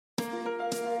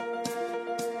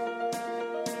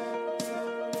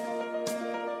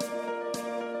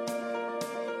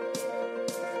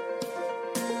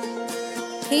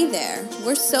Hey there,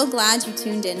 we're so glad you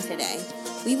tuned in today.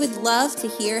 We would love to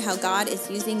hear how God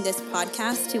is using this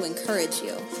podcast to encourage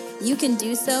you. You can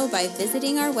do so by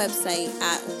visiting our website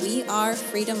at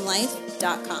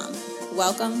wearefreedomlife.com.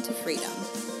 Welcome to freedom.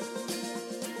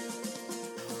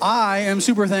 I am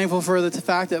super thankful for the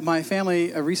fact that my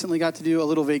family recently got to do a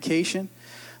little vacation.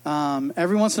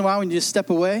 Every once in a while, when you just step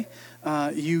away,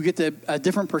 you get a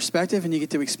different perspective and you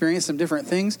get to experience some different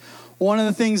things. One of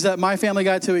the things that my family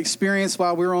got to experience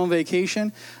while we were on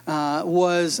vacation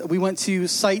was we went to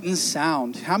Sight and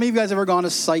Sound. How many of you guys ever gone to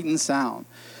Sight and Sound?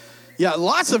 Yeah,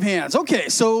 lots of hands. Okay,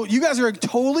 so you guys are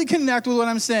totally connected with what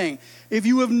I'm saying. If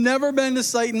you have never been to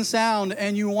Sight and Sound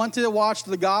and you want to watch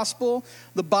the gospel,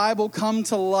 the Bible come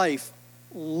to life,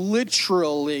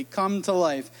 literally come to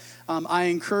life, I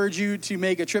encourage you to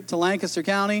make a trip to Lancaster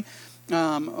County,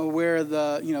 where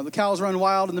the cows run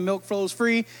wild and the milk flows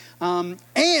free. And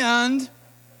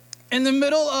in the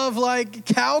middle of like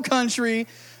cow country,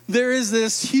 there is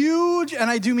this huge, and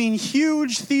I do mean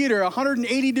huge theater,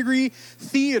 180-degree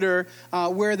theater,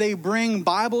 where they bring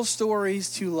Bible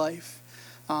stories to life.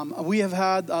 We have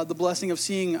had the blessing of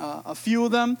seeing a few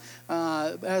of them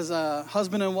as a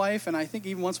husband and wife, and I think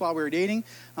even once while we were dating.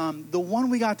 The one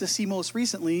we got to see most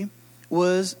recently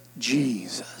was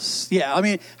Jesus. Yeah, I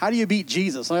mean, how do you beat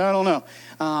Jesus? I don't know.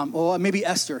 Well, maybe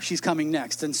Esther. She's coming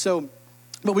next. And so,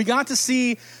 but we got to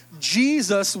see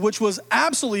Jesus, which was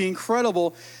absolutely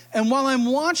incredible. And while I'm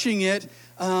watching it,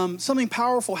 something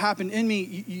powerful happened in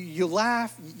me. You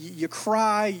laugh, you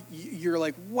cry, you're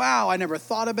like, wow, I never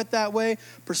thought of it that way.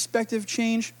 Perspective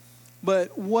change.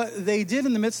 But what they did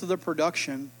in the midst of the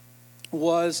production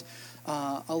was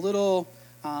a little...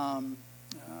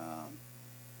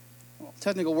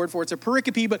 technical word for it. It's a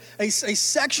pericope, but a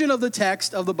section of the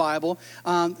text of the Bible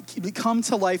come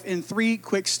to life in three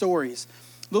quick stories.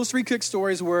 Those three quick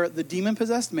stories were the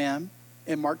demon-possessed man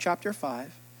in Mark chapter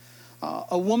 5,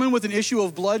 a woman with an issue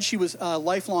of blood, she was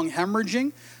lifelong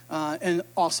hemorrhaging, and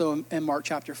also in Mark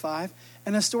chapter 5,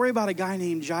 and a story about a guy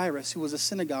named Jairus who was a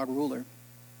synagogue ruler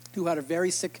who had a very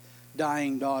sick,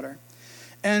 dying daughter.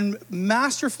 And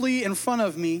masterfully in front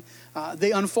of me,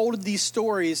 they unfolded these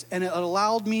stories, and it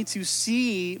allowed me to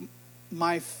see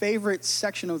my favorite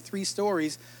section of three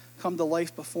stories come to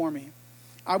life before me.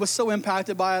 I was so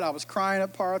impacted by it. I was crying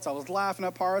at parts. I was laughing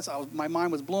at parts. My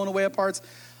mind was blown away at parts.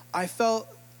 I felt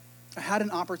I had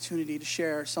an opportunity to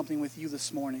share something with you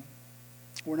this morning.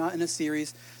 We're not in a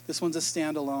series. This one's a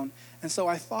standalone. And so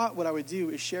I thought what I would do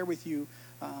is share with you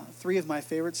three of my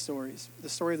favorite stories. The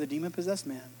story of the demon-possessed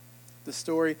man, the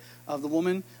story of the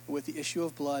woman with the issue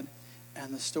of blood,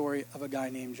 and the story of a guy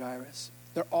named Jairus.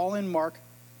 They're all in Mark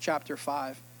chapter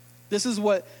 5. This is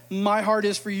what my heart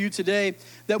is for you today,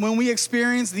 that when we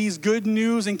experience these good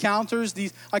news encounters,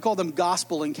 I call them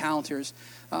gospel encounters.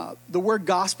 The word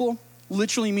gospel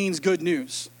literally means good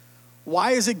news.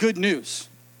 Why is it good news?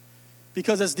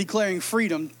 Because it's declaring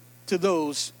freedom to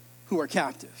those who are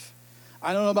captive.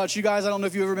 I don't know about you guys. I don't know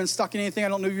if you've ever been stuck in anything. I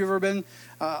don't know if you've ever been,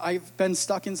 I've been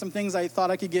stuck in some things. I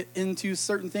thought I could get into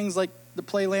certain things like the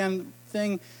Playland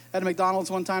thing at a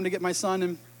McDonald's one time to get my son,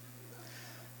 and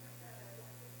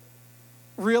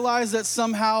realized that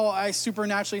somehow I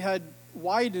supernaturally had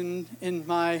widened in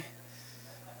my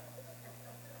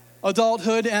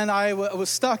adulthood, and I was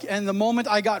stuck. And the moment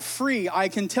I got free, I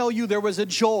can tell you there was a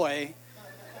joy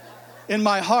in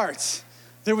my heart.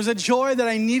 There was a joy that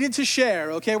I needed to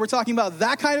share, okay? We're talking about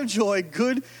that kind of joy,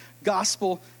 good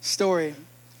gospel story.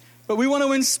 But we want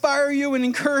to inspire you and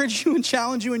encourage you and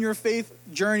challenge you in your faith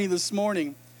journey this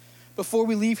morning. Before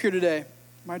we leave here today,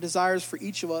 my desire is for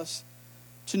each of us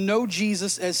to know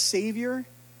Jesus as Savior,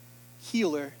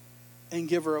 healer, and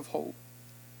giver of hope.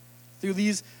 Through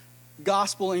these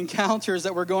gospel encounters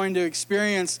that we're going to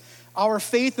experience, our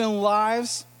faith and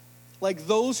lives, like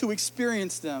those who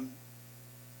experience them,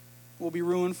 will be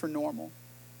ruined for normal.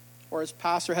 Or as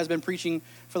Pastor has been preaching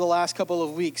for the last couple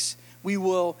of weeks, we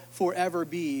will forever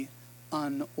be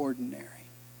unordinary.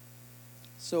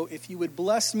 So if you would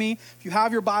bless me, if you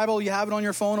have your Bible, you have it on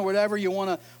your phone or whatever, you want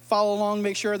to follow along,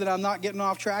 make sure that I'm not getting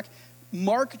off track.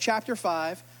 Mark chapter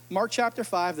 5,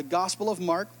 the Gospel of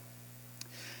Mark.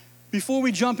 Before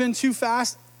we jump in too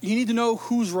fast, you need to know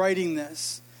who's writing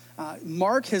this.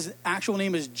 Mark, his actual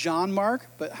name is John Mark,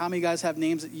 but how many guys have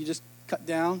names that you just cut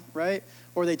down, right?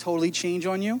 Or they totally change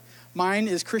on you? Mine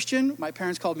is Christian. My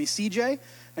parents called me CJ,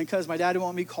 and because my dad didn't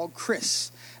want me called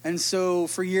Chris. And so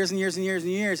for years and years and years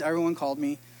and years, everyone called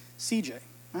me CJ.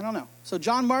 I don't know. So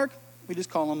John Mark, we just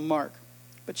call him Mark.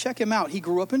 But check him out. He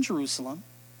grew up in Jerusalem.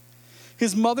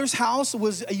 His mother's house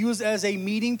was used as a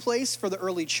meeting place for the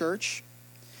early church.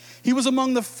 He was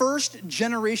among the first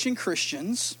generation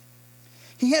Christians.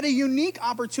 He had a unique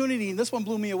opportunity, and this one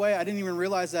blew me away. I didn't even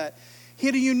realize that. He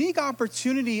had a unique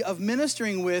opportunity of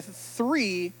ministering with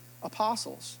 3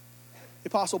 apostles. The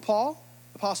Apostle Paul,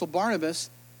 the Apostle Barnabas,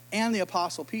 and the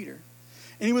Apostle Peter.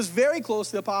 And he was very close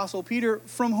to the Apostle Peter,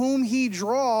 from whom he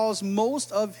draws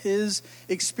most of his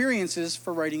experiences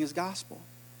for writing his gospel.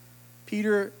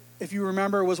 Peter, if you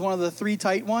remember, was one of the 3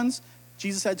 tight ones.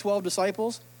 Jesus had 12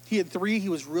 disciples. He had 3 he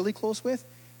was really close with,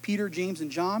 Peter, James,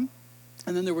 and John.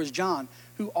 And then there was John,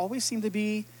 who always seemed to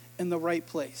be in the right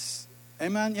place.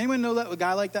 Amen? Anyone know that? A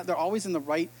guy like that? They're always in the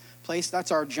right place.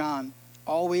 That's our John,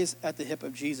 always at the hip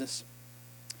of Jesus.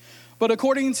 But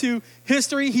according to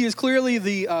history, he is clearly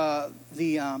the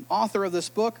author of this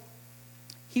book.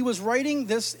 He was writing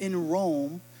this in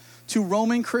Rome to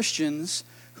Roman Christians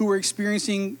who were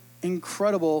experiencing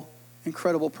incredible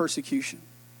persecution.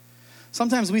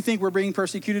 Sometimes we think we're being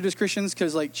persecuted as Christians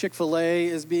because like Chick-fil-A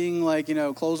is being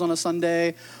closed on a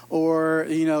Sunday, or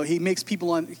he makes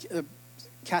people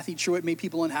Kathy Truitt made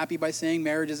people unhappy by saying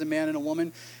marriage is a man and a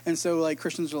woman, and so like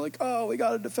Christians are like, oh, we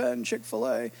got to defend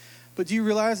Chick-fil-A. But do you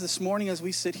realize this morning as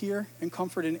we sit here in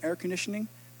comfort and air conditioning,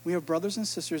 we have brothers and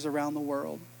sisters around the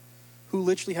world who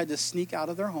literally had to sneak out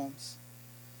of their homes,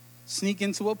 sneak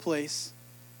into a place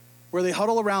where they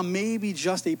huddle around maybe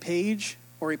just a page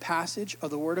or a passage of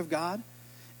the Word of God,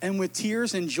 and with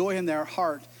tears and joy in their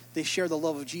heart, they share the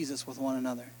love of Jesus with one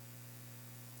another.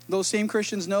 Those same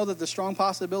Christians know that the strong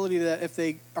possibility that if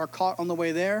they are caught on the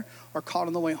way there or caught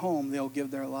on the way home, they'll give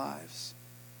their lives.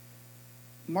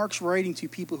 Mark's writing to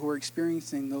people who are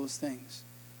experiencing those things.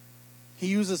 He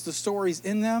uses the stories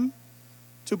in them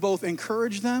to both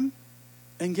encourage them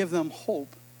and give them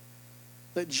hope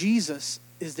that Jesus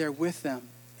is there with them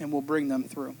and will bring them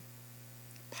through.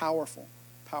 Powerful.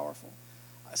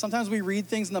 Sometimes we read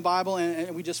things in the Bible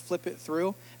and we just flip it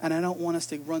through, and I don't want us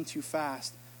to run too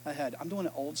fast ahead. I'm doing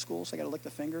it old school, so I got to lick the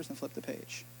fingers and flip the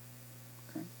page.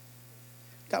 Okay?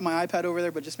 Got my iPad over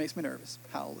there, but it just makes me nervous.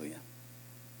 Hallelujah.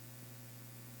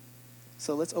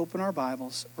 So let's open our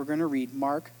Bibles. We're going to read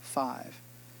Mark 5,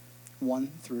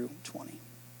 1 through 20.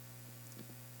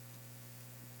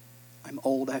 I'm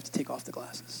old. I have to take off the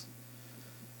glasses.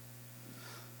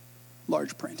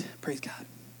 Large print. Praise God.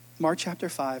 Mark chapter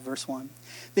 5, verse 1.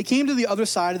 They came to the other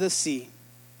side of the sea,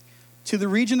 to the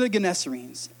region of the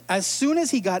Gerasenes. As soon as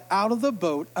he got out of the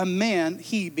boat, a man,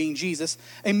 he being Jesus,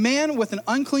 a man with an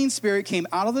unclean spirit came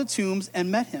out of the tombs and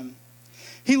met him.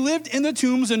 He lived in the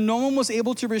tombs, and no one was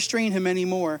able to restrain him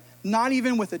anymore, not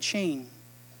even with a chain.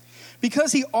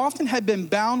 Because he often had been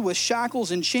bound with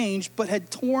shackles and chains, but had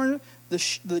torn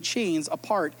the chains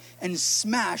apart and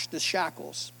smashed the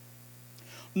shackles.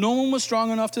 No one was strong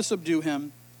enough to subdue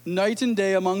him. Night and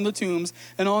day among the tombs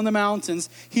and on the mountains,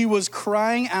 he was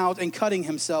crying out and cutting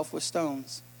himself with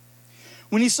stones.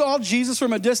 When he saw Jesus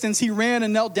from a distance, he ran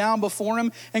and knelt down before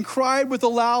him and cried with a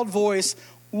loud voice,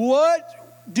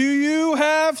 "What do you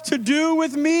have to do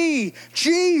with me,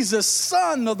 Jesus,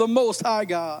 Son of the Most High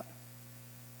God?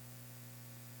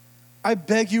 I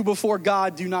beg you before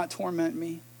God, do not torment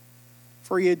me."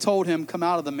 For he had told him, "Come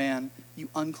out of the man, you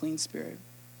unclean spirit."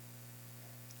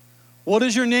 "What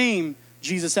is your name?"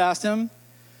 Jesus asked him.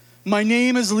 "My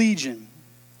name is Legion,"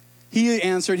 he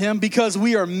answered him, "because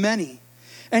we are many."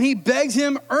 And he begged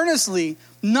him earnestly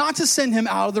not to send him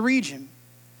out of the region.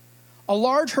 A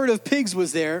large herd of pigs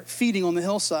was there, feeding on the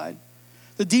hillside.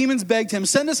 The demons begged him,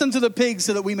 "Send us into the pigs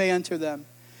so that we may enter them."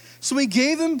 So he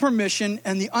gave them permission,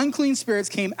 and the unclean spirits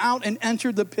came out and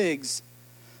entered the pigs.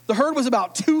 The herd was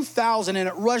about 2,000, and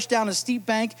it rushed down a steep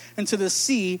bank into the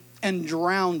sea and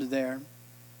drowned there.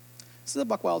 This is a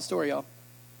buck wild story, y'all.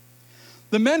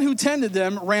 The men who tended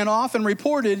them ran off and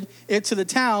reported it to the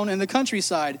town and the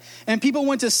countryside, and people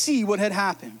went to see what had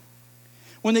happened.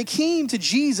 When they came to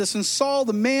Jesus and saw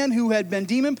the man who had been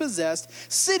demon-possessed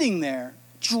sitting there,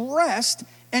 dressed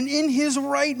and in his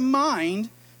right mind,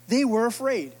 they were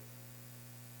afraid.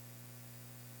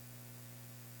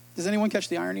 Does anyone catch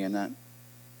the irony in that?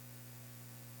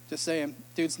 Just saying,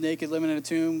 dude's naked, living in a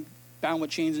tomb, bound with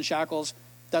chains and shackles.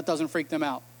 That doesn't freak them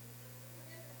out.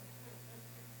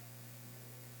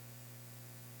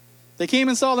 They came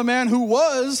and saw the man who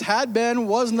was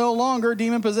no longer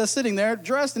demon-possessed sitting there,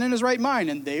 dressed and in his right mind,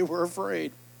 and they were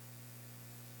afraid.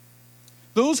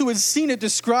 Those who had seen it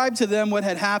described to them what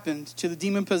had happened to the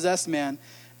demon-possessed man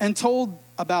and told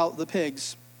about the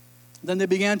pigs. Then they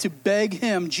began to beg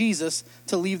him, Jesus,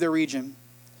 to leave their region.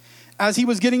 As he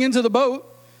was getting into the boat,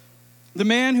 the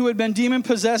man who had been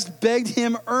demon-possessed begged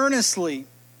him earnestly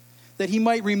that he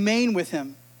might remain with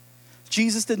him.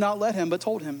 Jesus did not let him, but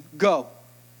told him, "Go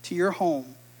to your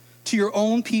home, to your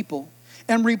own people,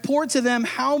 and report to them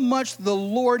how much the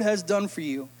Lord has done for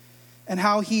you, and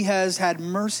how he has had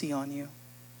mercy on you."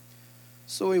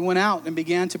 So he went out and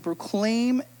began to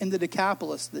proclaim in the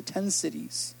Decapolis, the 10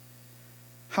 cities,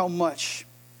 how much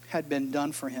had been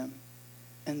done for him,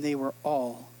 and they were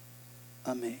all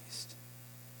amazed.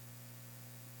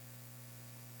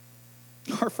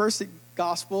 Our first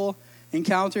gospel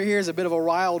encounter here is a bit of a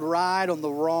wild ride on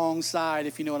the wrong side,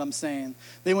 if you know what I'm saying.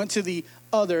 They went to the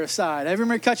other side.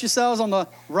 Ever catch yourselves on the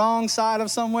wrong side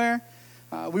of somewhere?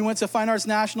 We went to Fine Arts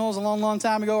Nationals a long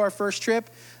time ago, our first trip.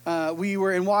 We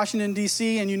were in Washington,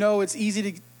 D.C., and you know it's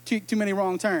easy to take too many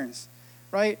wrong turns,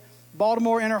 right?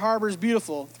 Baltimore Inner Harbor is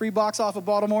beautiful. 3 blocks off of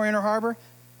Baltimore Inner Harbor.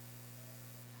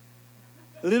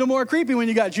 A little more creepy when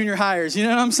you got junior hires. You know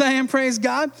what I'm saying? Praise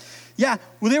God. Yeah,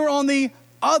 well, they were on the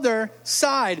other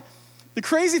side. The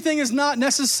crazy thing is not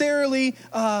necessarily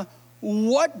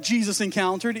what Jesus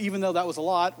encountered, even though that was a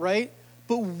lot, right?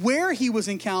 But where he was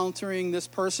encountering this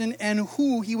person and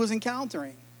who he was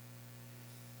encountering.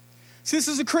 See, this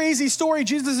is a crazy story.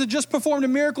 Jesus had just performed a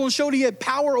miracle and showed he had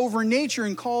power over nature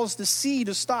and caused the sea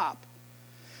to stop.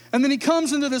 And then he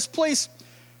comes into this place,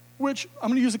 which I'm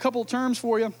going to use a couple of terms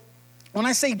for you. When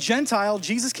I say Gentile,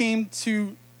 Jesus came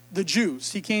to the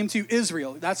Jews. He came to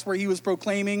Israel. That's where he was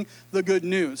proclaiming the good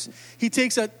news. He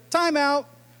takes a time out,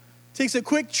 takes a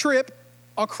quick trip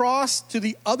across to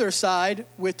the other side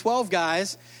with 12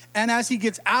 guys, and as he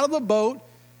gets out of the boat,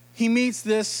 he meets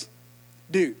this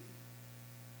dude.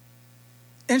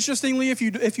 Interestingly, if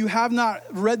you have not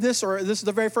read this, or this is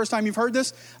the very first time you've heard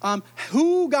this,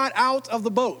 who got out of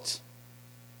the boat?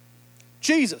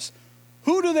 Jesus.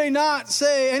 Who do they not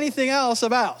say anything else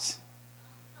about?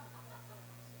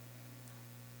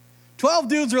 12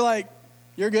 dudes are like,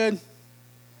 "You're good.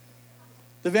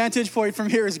 The vantage point from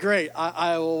here is great.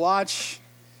 I will watch.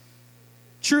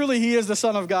 Truly, he is the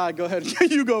Son of God. Go ahead.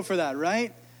 You go for that,"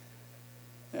 right?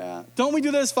 Yeah. Don't we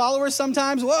do that as followers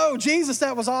sometimes? "Whoa, Jesus,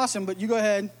 that was awesome, but you go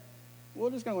ahead. We're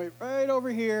just going to wait right over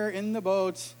here in the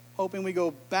boat, hoping we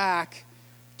go back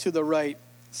to the right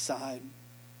side."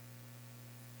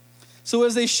 So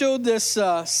as they showed this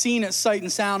scene at Sight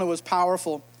and Sound, it was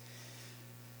powerful.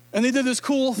 And they did this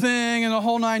cool thing and the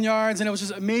whole 9 yards, and it was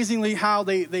just amazingly how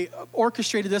they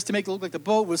orchestrated this to make it look like the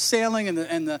boat was sailing and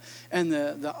the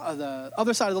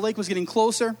other side of the lake was getting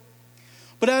closer.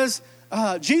 But as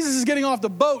Jesus is getting off the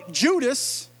boat,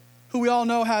 Judas, who we all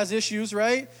know has issues,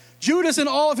 right? Judas in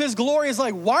all of his glory is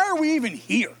like, "Why are we even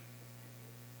here?"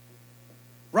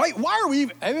 Right? Why are we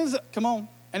even, come on,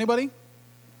 anybody?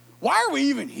 Why are we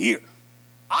even here?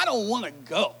 I don't want to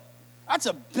go. That's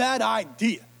a bad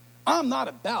idea. I'm not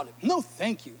about it. No,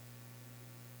 thank you.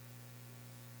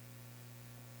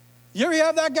 You ever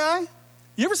have that guy?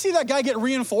 You ever see that guy get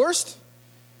reinforced?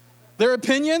 Their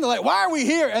opinion? They're like, "Why are we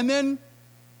here?" And then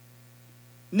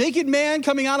naked man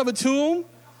coming out of a tomb,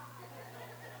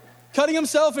 cutting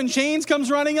himself in chains,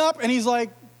 comes running up, and he's like,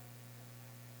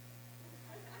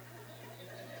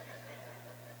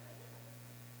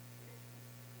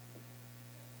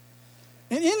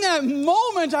 and in that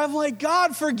moment, I'm like,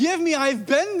 "God, forgive me. I've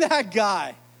been that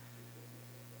guy."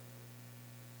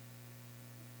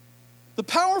 The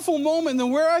powerful moment,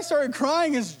 and where I started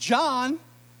crying, is John,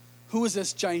 who was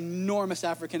this ginormous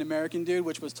African-American dude,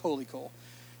 which was totally cool.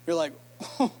 You're like,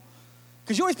 oh,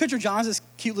 because you always picture John as this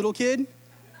cute little kid.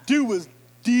 Dude was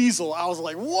diesel. I was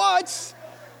like, what?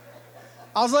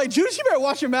 I was like, "Judas, you better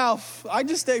watch your mouth. I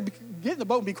just stay, get in the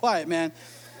boat and be quiet, man."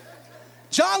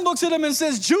 John looks at him and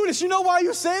says, "Judas, you know why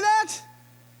you say that?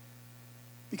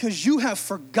 Because you have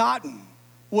forgotten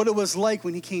what it was like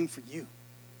when he came for you."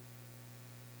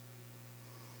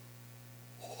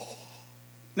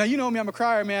 Now, you know me, I'm a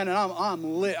crier, man, and I'm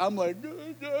lit. I'm like,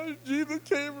 "Jesus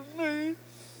came for me."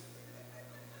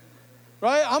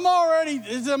 Right?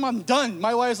 I'm done.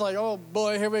 My wife's like, "Oh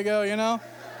boy, here we go," you know?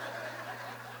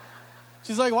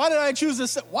 She's like, "Why did I choose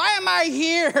this? Why am I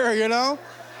here?" You know?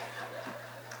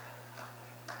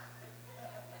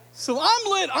 So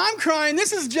I'm lit, I'm crying,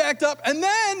 this is jacked up. And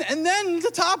then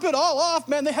to top it all off,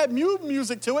 man, they had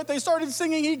music to it. They started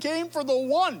singing "He Came for the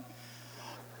One."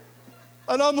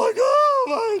 And I'm like, "Oh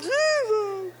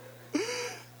my Jesus."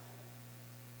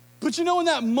 But you know, in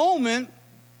that moment,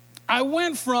 I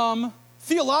went from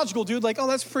theological dude, like, "Oh,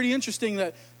 that's pretty interesting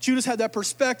that Judas had that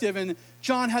perspective and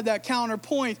John had that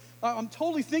counterpoint." I'm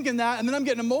totally thinking that, and then I'm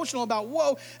getting emotional about,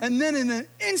 whoa. And then in an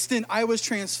instant, I was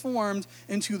transformed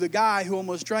into the guy who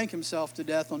almost drank himself to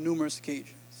death on numerous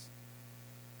occasions.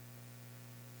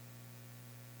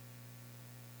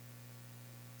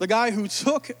 The guy who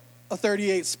took a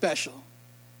 .38 special,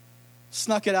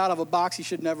 snuck it out of a box he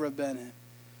should never have been in,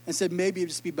 and said, "Maybe it'd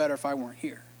just be better if I weren't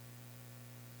here."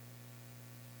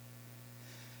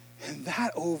 And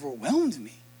that overwhelmed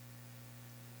me.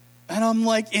 And I'm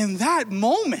like, in that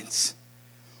moment,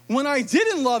 when I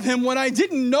didn't love him, when I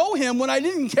didn't know him, when I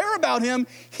didn't care about him,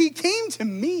 he came to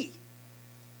me.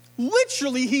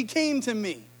 Literally, he came to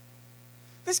me.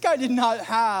 This guy did not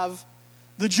have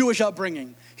the Jewish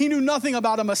upbringing. He knew nothing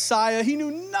about a Messiah. He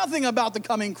knew nothing about the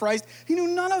coming Christ. He knew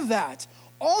none of that.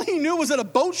 All he knew was that a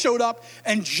boat showed up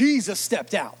and Jesus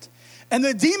stepped out. And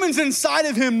the demons inside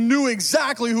of him knew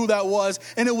exactly who that was,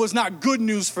 and it was not good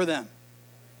news for them.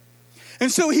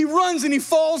 And so he runs and he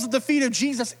falls at the feet of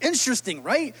Jesus. Interesting,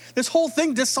 right? This whole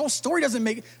story doesn't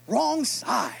make wrong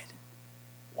side.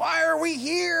 Why are we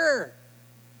here?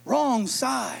 Wrong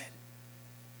side.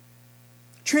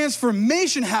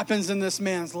 Transformation happens in this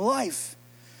man's life.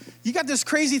 You got this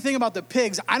crazy thing about the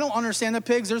pigs. I don't understand the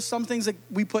pigs. There's some things that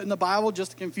we put in the Bible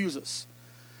just to confuse us,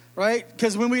 right?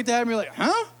 Because when we get to heaven, we're like,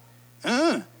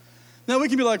 huh? Now we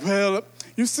can be like, well,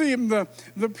 you see, the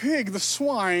pig, the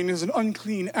swine, is an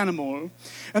unclean animal.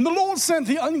 And the Lord sent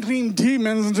the unclean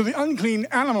demons into the unclean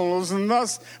animals and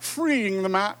thus freeing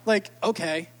them out. Like,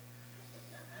 okay.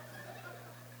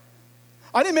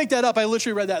 I didn't make that up. I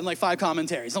literally read that in like 5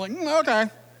 commentaries. I'm like, okay.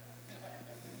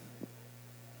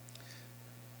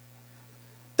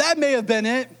 That may have been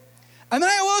it. And then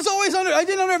I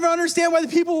didn't ever understand why the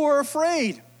people were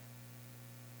afraid.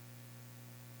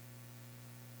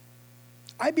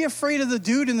 I'd be afraid of the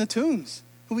dude in the tombs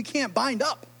who we can't bind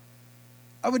up.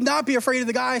 I would not be afraid of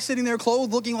the guy sitting there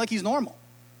clothed looking like he's normal.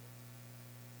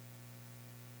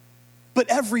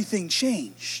 But everything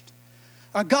changed.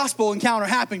 A gospel encounter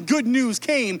happened. Good news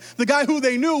came. The guy who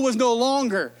they knew was no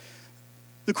longer.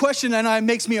 The question that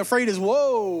makes me afraid is,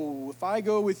 whoa, if I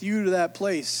go with you to that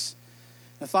place,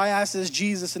 if I ask this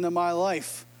Jesus into my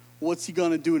life, what's he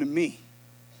going to do to me?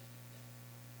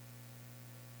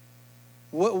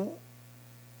 What?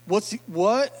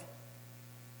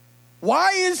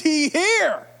 Why is he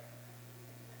here?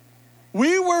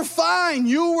 We were fine.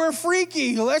 You were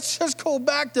freaky. Let's just go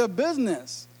back to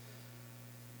business.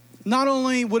 Not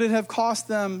only would it have cost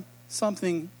them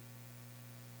something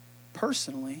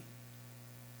personally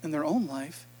in their own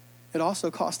life, it also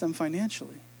cost them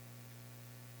financially.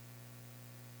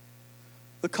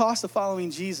 The cost of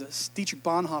following Jesus. Dietrich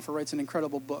Bonhoeffer writes an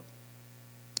incredible book.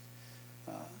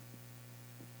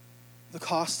 The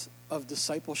cost of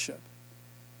discipleship.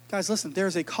 Guys, listen,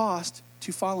 there's a cost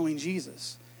to following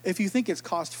Jesus. If you think it's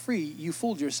cost-free, you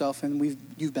fooled yourself and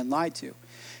you've been lied to.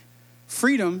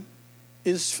 Freedom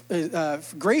is,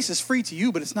 grace is free to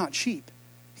you, but it's not cheap.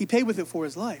 He paid with it for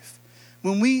his life.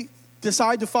 When we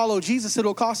decide to follow Jesus,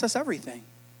 it'll cost us everything.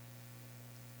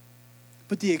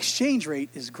 But the exchange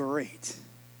rate is great.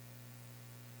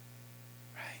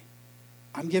 Right?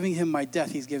 I'm giving him my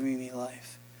death. He's giving me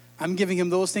life. I'm giving him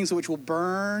those things which will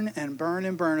burn and burn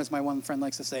and burn, as my one friend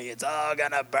likes to say. It's all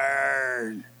gonna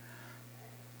burn.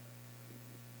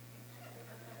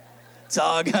 It's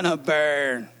all gonna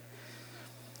burn.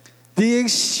 The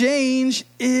exchange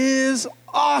is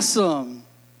awesome.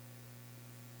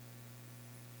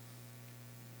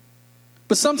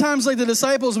 But sometimes, like the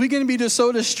disciples, we can be just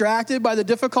so distracted by the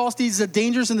difficulties, the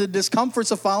dangers, and the discomforts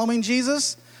of following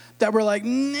Jesus that we're like,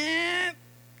 nah,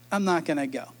 I'm not gonna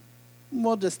go.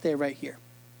 We'll just stay right here.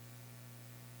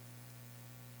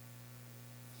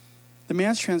 The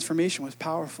man's transformation was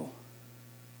powerful.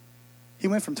 He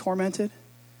went from tormented,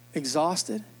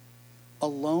 exhausted,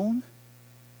 alone,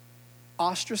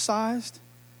 ostracized,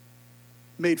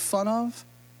 made fun of,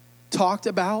 talked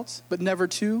about, but never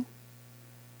to,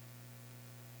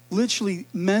 literally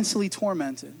mentally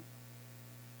tormented,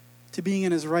 to being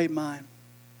in his right mind,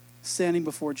 standing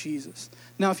before Jesus.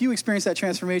 Now, if you experience that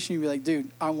transformation, you'd be like,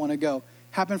 dude, I want to go.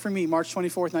 Happened for me, March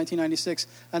 24th, 1996,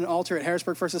 at an altar at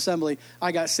Harrisburg First Assembly.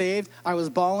 I got saved. I was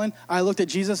bawling. I looked at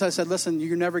Jesus. I said, listen,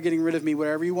 you're never getting rid of me.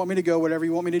 Wherever you want me to go, whatever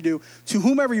you want me to do, to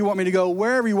whomever you want me to go,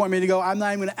 wherever you want me to go, I'm not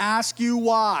even going to ask you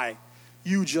why.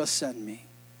 You just send me.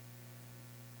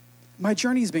 My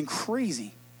journey has been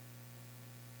crazy.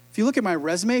 If you look at my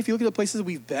resume, if you look at the places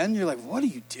we've been, you're like, what are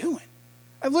you doing?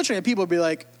 I've literally had people be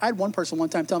like, I had one person one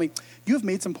time tell me, you have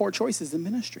made some poor choices in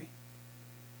ministry.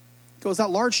 He goes,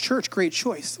 that large church, great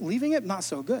choice. Leaving it, not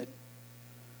so good.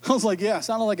 I was like, yeah,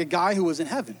 sounded like a guy who was in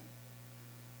heaven.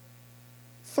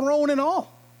 Throwing it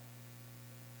all.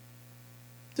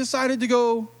 Decided to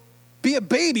go be a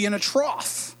baby in a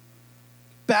trough.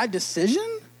 Bad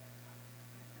decision?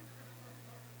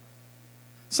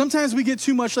 Sometimes we get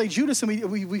too much like Judas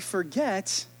and we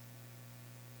forget.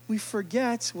 We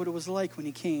forget what it was like when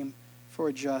he came for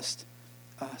just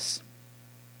us.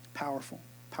 Powerful,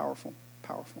 powerful,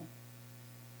 powerful.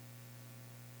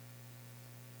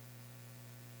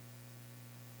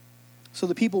 So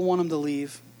the people want him to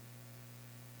leave.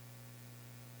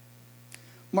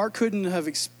 Mark couldn't have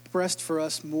expressed for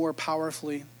us more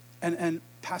powerfully, and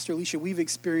Pastor Alicia, we've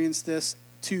experienced this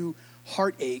to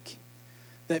heartache,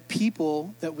 that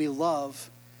people that we love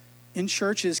in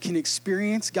churches can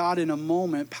experience God in a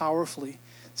moment powerfully,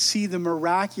 see the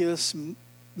miraculous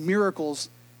miracles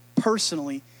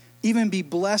personally, even be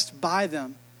blessed by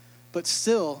them, but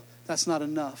still that's not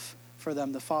enough for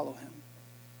them to follow him.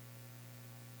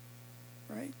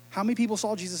 Right? How many people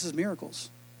saw Jesus' miracles?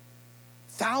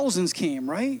 Thousands came,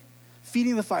 right?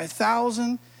 Feeding the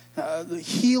 5,000, the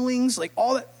healings, like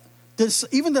all that.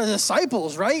 Even the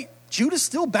disciples, right? Judas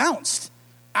still bounced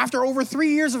after over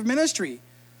 3 years of ministry.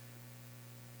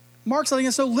 Mark's letting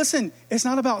us know, listen, it's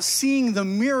not about seeing the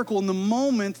miracle in the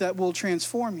moment that will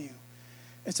transform you.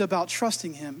 It's about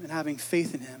trusting him and having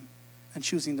faith in him and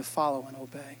choosing to follow and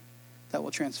obey. That will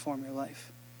transform your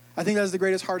life. I think that's the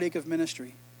greatest heartache of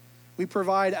ministry. We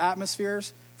provide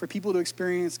atmospheres for people to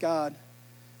experience God,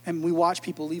 and we watch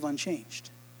people leave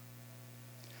unchanged.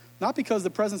 Not because the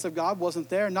presence of God wasn't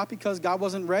there, not because God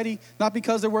wasn't ready, not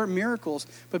because there weren't miracles,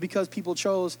 but because people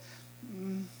chose,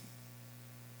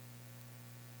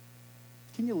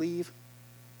 can you leave?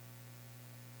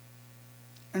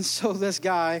 And so this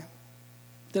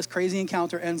crazy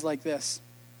encounter ends like this.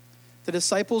 The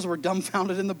disciples were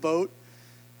dumbfounded in the boat,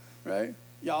 right?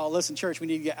 Y'all, listen, church, we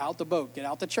need to get out the boat. Get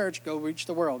out the church, go reach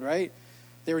the world, right?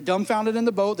 They were dumbfounded in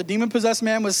the boat. The demon-possessed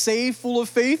man was saved, full of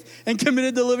faith, and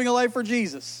committed to living a life for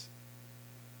Jesus.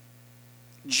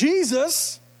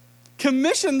 Jesus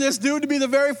commissioned this dude to be the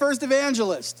very first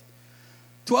evangelist.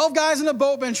 12 guys in the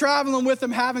boat, been traveling with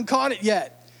him, haven't caught it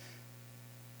yet.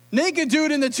 Naked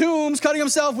dude in the tombs, cutting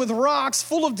himself with rocks,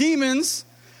 full of demons,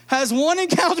 has one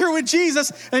encounter with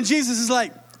Jesus, and Jesus is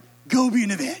like, go be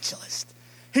an evangelist.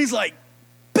 He's like,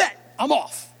 bet, I'm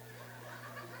off.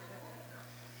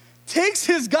 Takes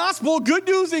his gospel, good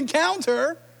news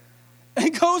encounter,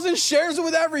 and goes and shares it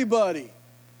with everybody.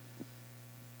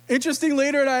 Interesting,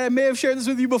 later, and I may have shared this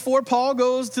with you before, Paul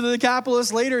goes to the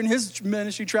Decapolis later in his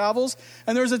ministry travels,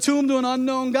 and there's a tomb to an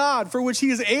unknown God for which he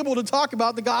is able to talk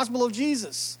about the gospel of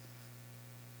Jesus.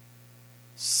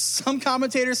 Some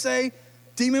commentators say,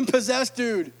 demon-possessed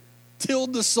dude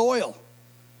tilled the soil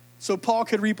so Paul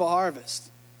could reap a harvest.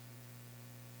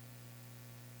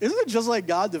 Isn't it just like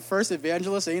God, the first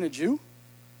evangelist ain't a Jew?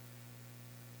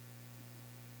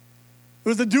 It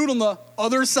was the dude on the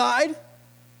other side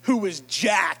who was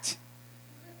jacked.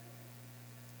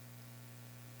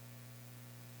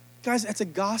 Guys, it's a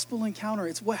gospel encounter.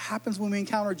 It's what happens when we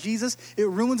encounter Jesus. It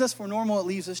ruins us for normal. It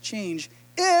leaves us changed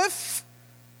if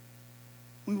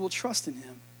we will trust in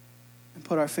him and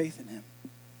put our faith in him.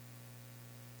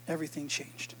 Everything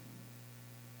changed.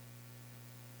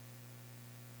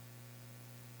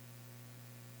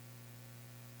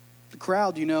 The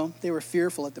crowd, they were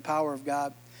fearful at the power of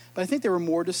God. But I think they were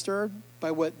more disturbed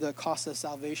by what the cost of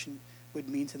salvation would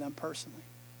mean to them personally.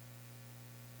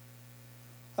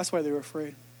 That's why they were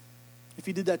afraid. If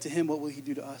he did that to him, what will he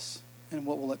do to us? And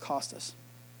what will it cost us?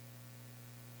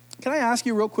 Can I ask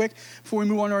you real quick, before we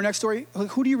move on to our next story,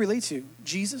 who do you relate to?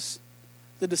 Jesus?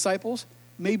 The disciples?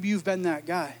 Maybe you've been that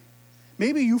guy.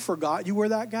 Maybe you forgot you were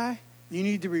that guy. You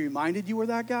need to be reminded you were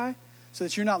that guy so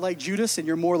that you're not like Judas and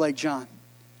you're more like John.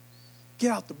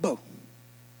 Get out the boat.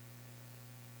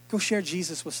 Go share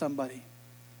Jesus with somebody.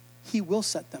 He will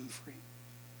set them free.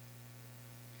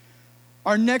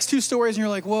 Our next two stories, and you're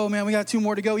like, whoa, man, we got two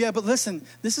more to go. Yeah, but listen,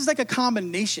 this is like a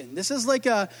combination. This is like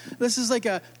a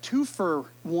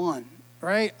 2-for-1,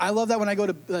 right? I love that when I go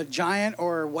to Giant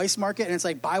or Weiss Market and it's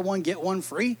like buy one, get one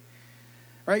free.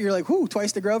 Right? You're like, whoo,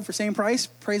 twice the grub for same price.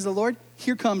 Praise the Lord.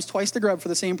 Here comes twice the grub for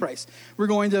the same price. We're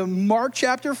going to Mark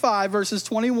chapter 5, verses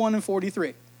 21 and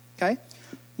 43. Okay?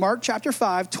 Mark chapter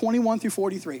 5, 21 through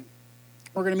 43.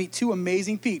 We're going to meet two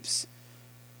amazing peeps.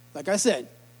 Like I said,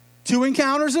 two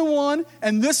encounters in one,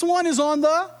 and this one is on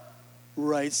the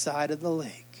right side of the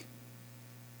lake.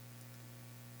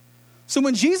 So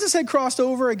when Jesus had crossed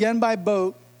over again by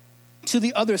boat to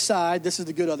the other side, this is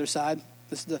the good other side,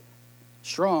 this is the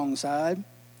strong side,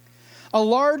 a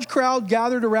large crowd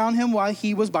gathered around him while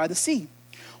he was by the sea.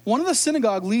 One of the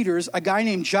synagogue leaders, a guy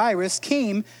named Jairus,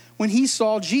 came when he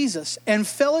saw Jesus and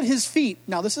fell at his feet.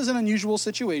 Now, this is an unusual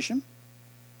situation.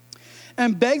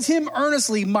 And begged him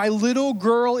earnestly, my little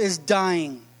girl is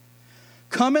dying.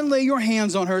 Come and lay your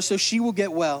hands on her so she will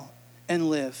get well and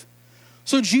live.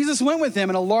 So Jesus went with him,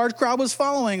 and a large crowd was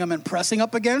following him and pressing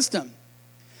up against him.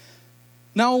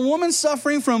 Now, a woman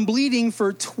suffering from bleeding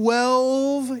for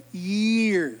 12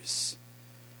 years.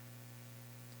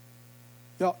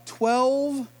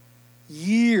 12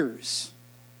 years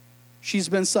she's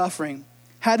been suffering,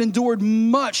 had endured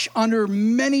much under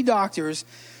many doctors,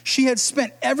 She had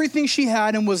spent everything she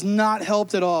had and was not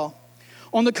helped at all.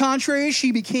 On the contrary,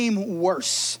 she became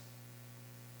worse.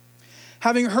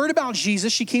 Having heard about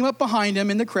Jesus, she came up behind him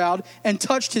in the crowd and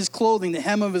touched his clothing, the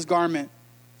hem of his garment.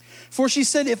 For she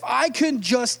said, if I could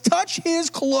just touch his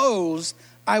clothes,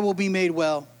 I will be made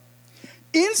well.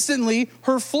 Instantly,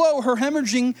 her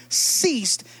hemorrhaging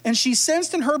ceased, and she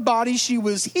sensed in her body she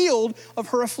was healed of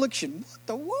her affliction. What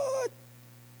the what?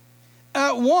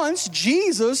 At once,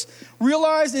 Jesus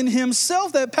realized in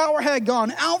himself that power had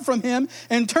gone out from him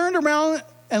and turned around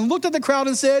and looked at the crowd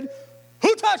and said,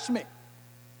 who touched me?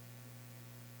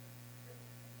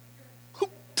 Who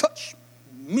touched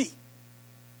me?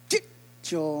 Get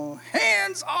your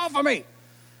hands off of me. Is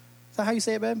that how you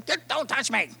say it, babe? Don't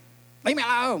touch me. Leave me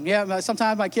alone. Yeah,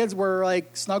 sometimes my kids were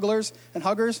like snugglers and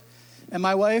huggers, and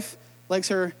my wife likes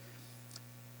her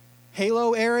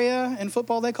halo area in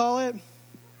football, they call it.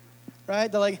 Right?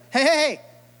 They're like, hey,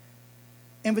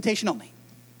 invitation only.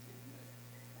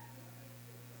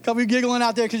 A couple of you giggling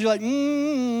out there because you're like,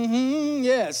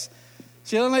 yes.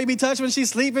 She don't like to be touched when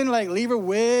she's sleeping. Like, leave her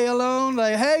way alone.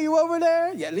 Like, hey, you over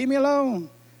there? Yeah, leave me alone.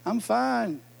 I'm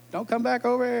fine. Don't come back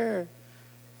over here.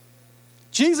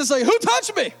 Jesus like, who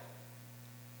touched me?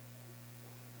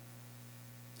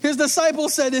 His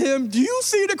disciples said to him, do you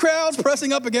see the crowds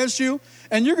pressing up against you?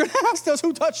 And you're going to ask us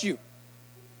who touched you?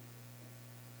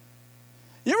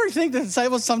 You ever think the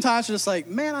disciples sometimes are just like,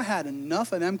 man, I had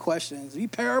enough of them questions. These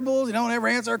parables, you don't ever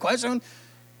answer a question.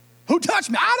 Who touched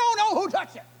me? I don't know who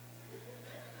touched you.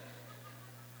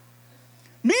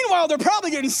 Meanwhile, they're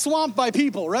probably getting swamped by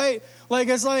people, right?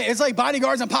 It's like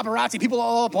bodyguards and paparazzi, people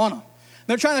all up on them.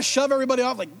 They're trying to shove everybody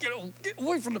off, like, get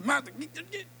away from the mouth.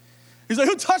 He's like,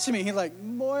 who touched me? He's like,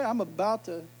 boy, I'm about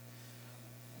to.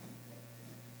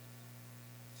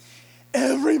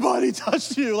 Everybody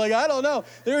touched you. Like, I don't know.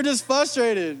 They were just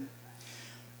frustrated.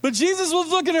 But Jesus was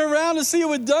looking around to see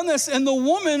who had done this, and the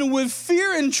woman with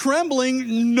fear and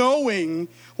trembling, knowing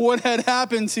what had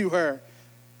happened to her.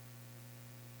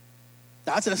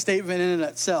 That's a statement in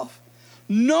itself.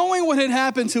 Knowing what had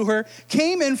happened to her,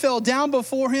 came and fell down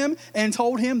before him and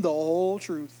told him the whole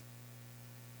truth.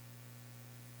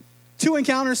 2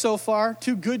 encounters so far,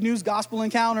 2 good news gospel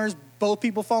encounters, both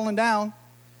people falling down.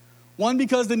 One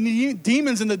because the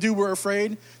demons in the dude were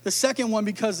afraid. The second one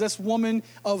because this woman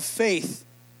of faith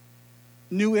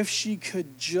knew if she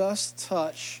could just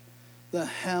touch the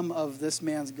hem of this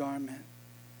man's garment,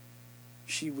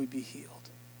 she would be healed.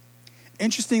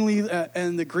 Interestingly,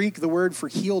 in the Greek, the word for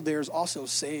healed there is also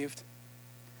saved.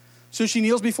 So she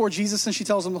kneels before Jesus and she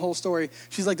tells him the whole story.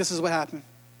 She's like, this is what happened.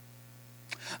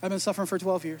 I've been suffering for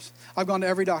 12 years. I've gone to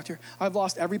every doctor. I've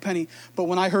lost every penny. But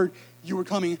when I heard you were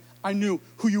coming, I knew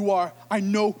who you are. I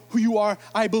know who you are.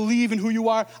 I believe in who you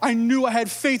are. I knew I had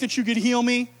faith that you could heal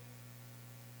me.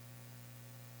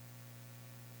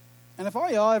 And if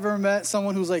all y'all ever met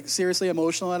someone who's like seriously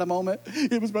emotional at a moment,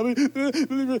 it was probably,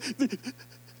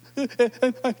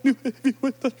 and I knew if you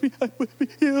would touch me, I would be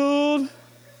healed.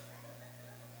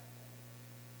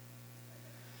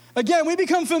 Again, we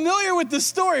become familiar with the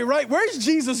story, right? Where's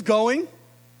Jesus going?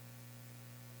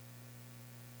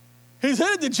 He's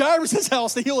headed to Jairus'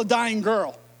 house to heal a dying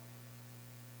girl.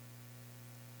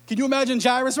 Can you imagine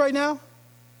Jairus right now?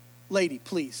 Lady,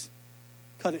 please,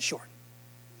 cut it short.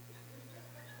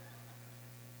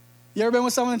 You ever been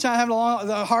with someone trying to have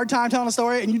a hard time telling a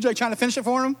story and you're trying to finish it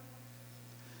for him?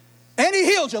 And he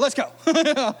healed you. Let's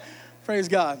go. Praise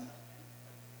God.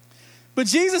 But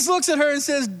Jesus looks at her and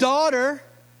says, daughter,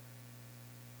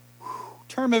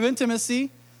 term of intimacy.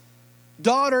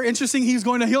 Daughter, interesting, he's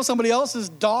going to heal somebody else's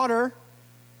daughter.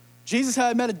 Jesus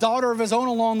had met a daughter of his own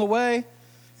along the way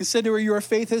and said to her, your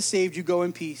faith has saved you. Go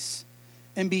in peace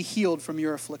and be healed from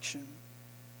your affliction.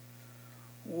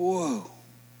 Whoa.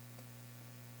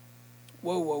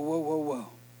 Whoa, whoa, whoa, whoa, whoa.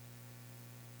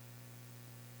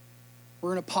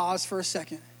 We're going to pause for a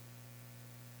second.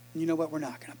 And you know what? We're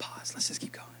not going to pause. Let's just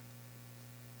keep going.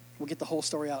 We'll get the whole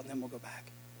story out and then we'll go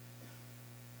back.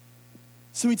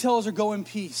 So he tells her, go in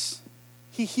peace.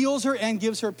 He heals her and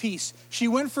gives her peace. She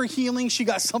went for healing. She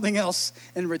got something else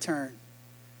in return.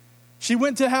 She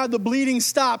went to have the bleeding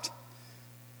stopped.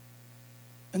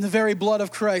 And the very blood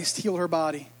of Christ healed her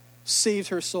body, saved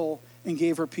her soul, and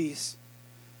gave her peace.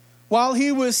 While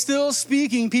he was still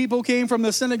speaking, people came from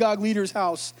the synagogue leader's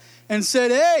house and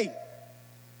said, hey,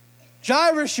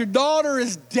 Jairus, your daughter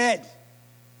is dead.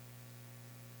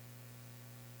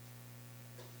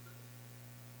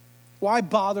 Why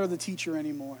bother the teacher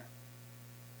anymore?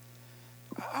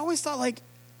 I always thought, like,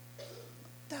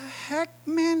 the heck,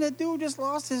 man, that dude just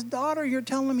lost his daughter. You're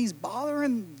telling him he's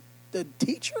bothering the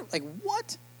teacher? Like,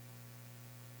 what?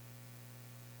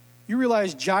 You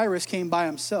realize Jairus came by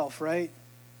himself, right?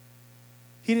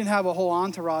 He didn't have a whole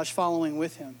entourage following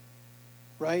with him,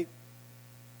 right?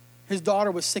 His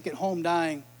daughter was sick at home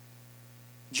dying.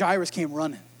 Jairus came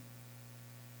running.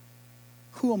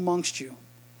 Who amongst you,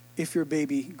 if your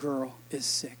baby girl is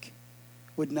sick,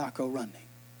 would not go running?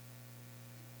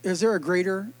 Is there a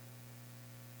greater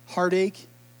heartache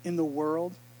in the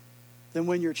world than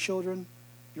when your children,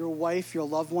 your wife, your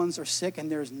loved ones are sick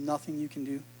and there's nothing you can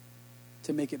do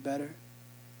to make it better?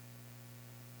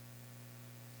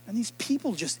 And these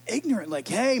people just ignorant, like,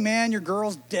 hey, man, your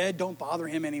girl's dead. Don't bother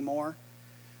him anymore.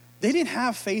 They didn't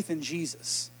have faith in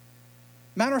Jesus.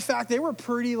 Matter of fact, they were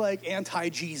pretty, like,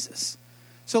 anti-Jesus.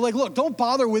 So, like, look, don't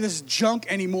bother with this junk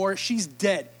anymore. She's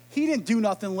dead. He didn't do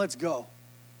nothing. Let's go.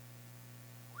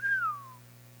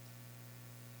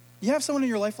 You have someone in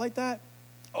your life like that?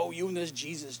 Oh, you and this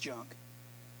Jesus junk.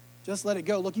 Just let it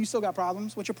go. Look, you still got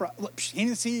problems. What's your problem?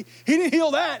 He didn't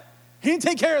heal that. He didn't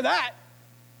take care of that.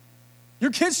 Your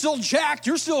kid's still jacked.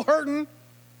 You're still hurting.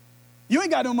 You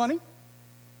ain't got no money.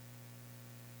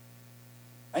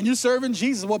 And you're serving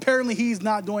Jesus. Well, apparently he's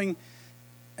not doing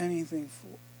anything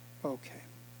for. Okay.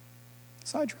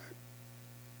 Sidetrack.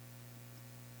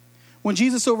 When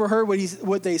Jesus overheard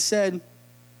what they said,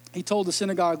 he told the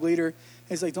synagogue leader,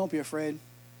 he's like, don't be afraid.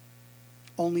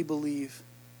 Only believe.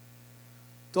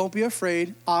 Don't be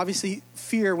afraid. Obviously,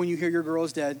 fear when you hear your girl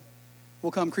is dead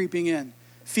will come creeping in.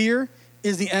 Fear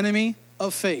is the enemy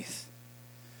of faith.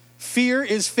 Fear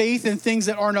is faith in things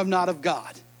that are not of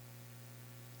God.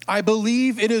 I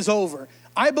believe it is over.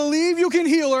 I believe you can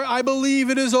heal her. I believe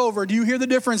it is over. Do you hear the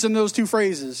difference in those two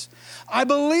phrases? I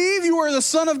believe you are the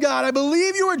Son of God. I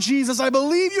believe you are Jesus. I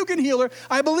believe you can heal her.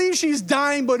 I believe she's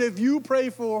dying, but if you pray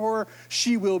for her,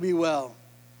 she will be well.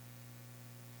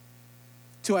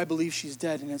 Two, I believe she's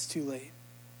dead and it's too late.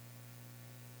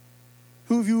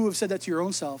 Who of you have said that to your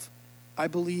own self? I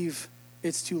believe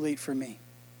it's too late for me.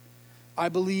 I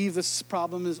believe this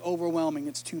problem is overwhelming.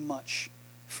 It's too much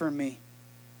for me.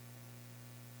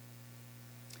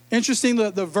 Interesting,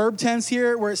 the verb tense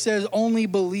here where it says only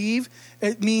believe,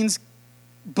 it means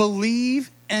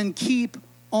believe and keep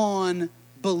on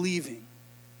believing.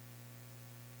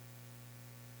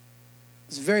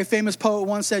 This very famous poet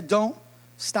once said, don't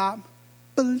stop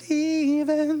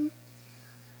believing.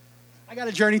 I got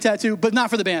a Journey tattoo, but not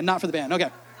for the band, okay.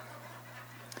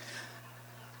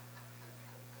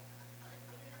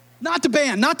 Not the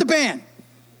band.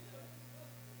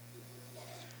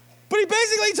 But he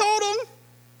basically told them,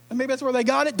 and maybe that's where they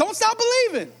got it, don't stop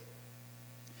believing.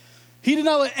 He did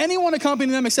not let anyone accompany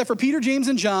them except for Peter, James,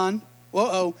 and John.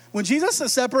 Uh-oh. When Jesus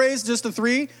separates just the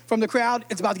three from the crowd,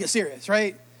 it's about to get serious,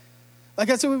 right? Like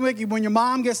that's what we make when your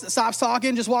mom stops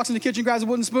talking, just walks in the kitchen, grabs a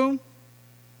wooden spoon.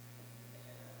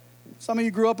 Some of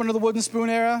you grew up under the wooden spoon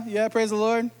era. Yeah, praise the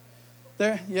Lord.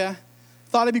 There, yeah.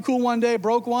 Thought it'd be cool one day,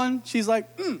 broke one. She's like,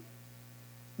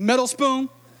 metal spoon.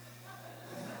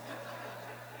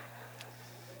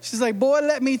 She's like, boy,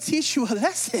 let me teach you a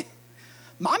lesson.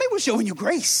 Mommy was showing you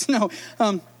grace. No.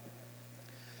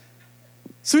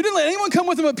 So he didn't let anyone come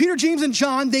with him but Peter, James, and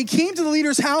John. They came to the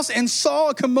leader's house and saw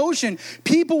a commotion.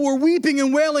 People were weeping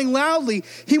and wailing loudly.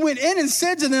 He went in and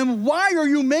said to them, why are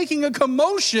you making a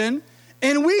commotion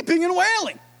and weeping and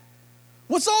wailing?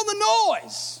 What's all the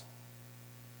noise?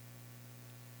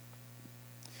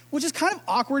 Which is kind of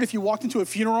awkward if you walked into a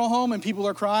funeral home and people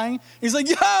are crying. He's like,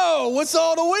 yo, what's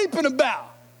all the weeping about?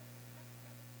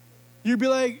 You'd be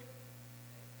like,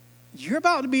 you're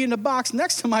about to be in the box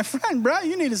next to my friend, bro.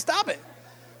 You need to stop it.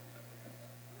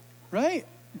 Right?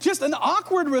 Just an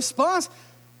awkward response.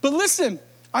 But listen,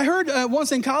 I heard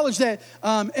once in college that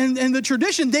in the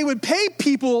tradition, they would pay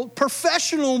people,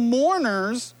 professional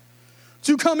mourners,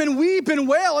 to come and weep and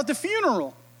wail at the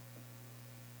funeral.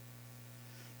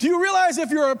 Do you realize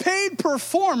if you're a paid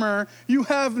performer, you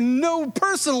have no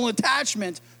personal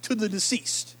attachment to the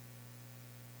deceased?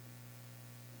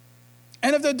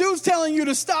 And if the dude's telling you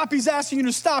to stop, he's asking you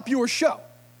to stop your show.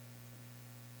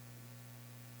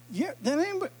 Yeah,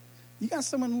 you got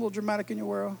someone a little dramatic in your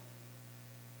world?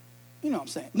 You know what I'm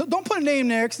saying. No, don't put a name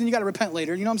there because then you got to repent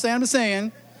later. You know what I'm saying? I'm just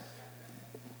saying.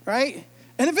 Right?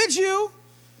 And if it's you,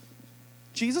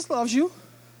 Jesus loves you.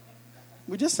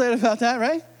 We just said about that,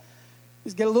 right?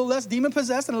 Just get a little less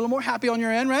demon-possessed and a little more happy on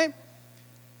your end, right?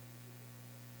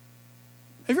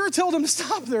 Have you ever told them to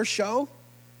stop their show?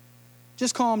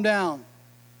 Just calm down.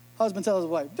 Husband tells his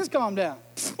wife, just calm down.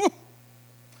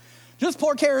 Just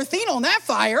pour kerosene on that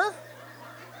fire.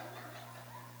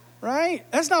 Right?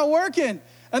 That's not working.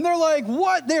 And they're like,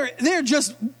 what? They're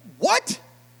just, what?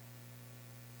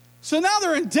 So now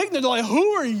they're indignant. They're like,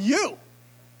 who are you?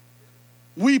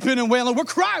 Weeping and wailing. We're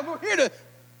crying. We're here to.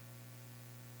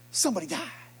 Somebody died.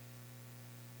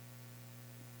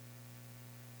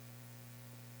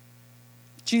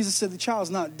 Jesus said, the child's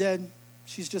not dead.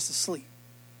 She's just asleep.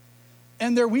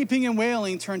 And their weeping and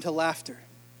wailing turned to laughter.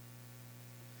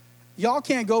 Y'all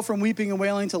can't go from weeping and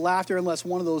wailing to laughter unless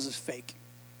one of those is fake.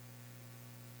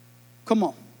 Come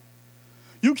on.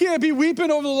 You can't be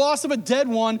weeping over the loss of a dead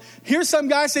one. Hear some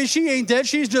guy say she ain't dead,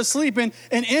 she's just sleeping,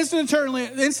 and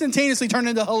instantaneously turn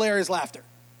into hilarious laughter.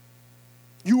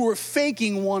 You were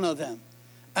faking one of them.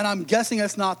 And I'm guessing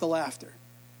that's not the laughter.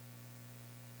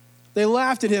 They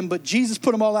laughed at him, but Jesus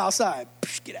put them all outside.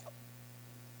 Get out.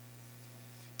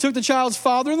 Took the child's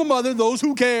father and the mother, those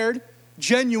who cared,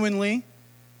 genuinely,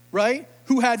 right?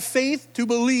 Who had faith to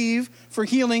believe for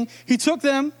healing. He took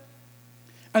them,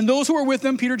 and those who were with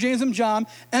them, Peter, James, and John,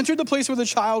 entered the place where the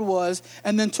child was,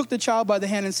 and then took the child by the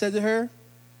hand and said to her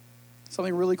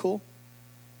something really cool,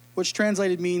 which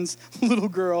translated means, little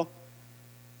girl,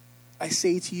 I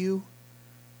say to you,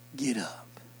 get up.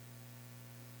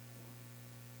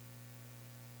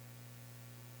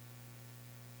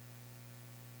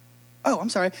 Oh, I'm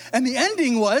sorry. And the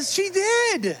ending was she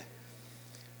did.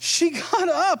 She got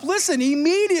up. Listen,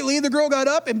 immediately the girl got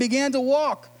up and began to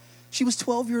walk. She was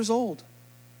 12 years old.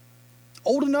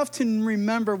 Old enough to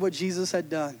remember what Jesus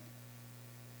had done.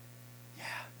 Yeah.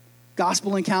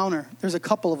 Gospel encounter. There's a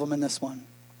couple of them in this one.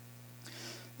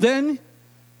 Then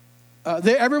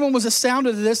everyone was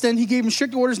astounded at this. Then he gave them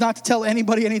strict orders not to tell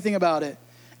anybody anything about it.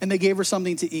 And they gave her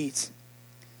something to eat.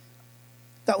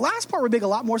 That last part would make a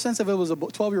lot more sense if it was a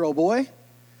 12-year-old boy.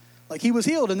 Like he was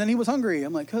healed and then he was hungry.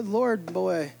 I'm like, good Lord,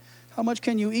 boy, how much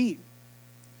can you eat?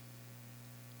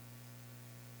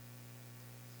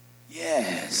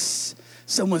 Yes,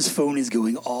 someone's phone is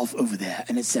going off over there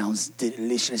and it sounds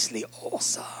deliciously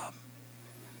awesome.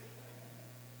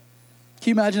 Can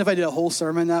you imagine if I did a whole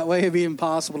sermon that way? It'd be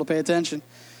impossible to pay attention.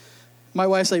 My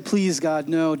wife's like, please, God,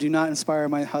 no, do not inspire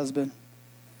my husband.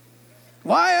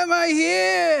 Why am I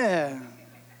here?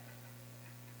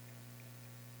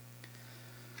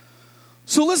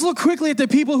 So let's look quickly at the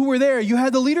people who were there. You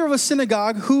had the leader of a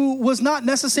synagogue who was not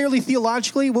necessarily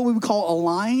theologically what we would call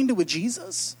aligned with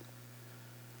Jesus.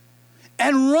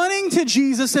 And running to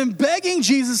Jesus and begging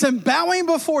Jesus and bowing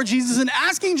before Jesus and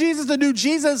asking Jesus to do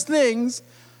Jesus things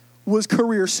was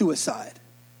career suicide.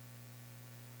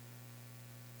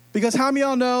 Because how many of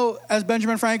y'all know, as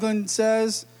Benjamin Franklin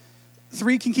says,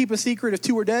 3 can keep a secret if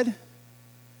 2 are dead?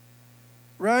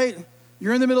 Right?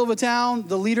 You're in the middle of a town,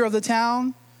 the leader of the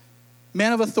town,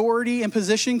 man of authority and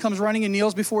position comes running and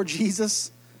kneels before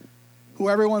Jesus, who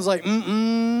everyone's like,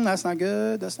 that's not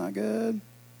good, that's not good.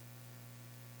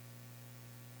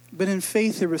 But in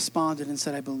faith he responded and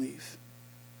said, I believe.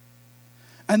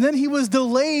 And then he was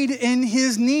delayed in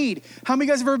his need. How many of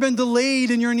you guys have ever been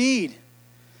delayed in your need?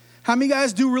 How many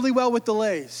guys do really well with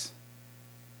delays?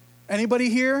 Anybody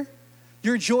here?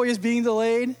 Your joy is being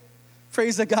delayed?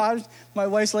 Praise the God. My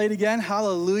wife's late again.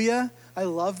 Hallelujah. I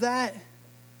love that.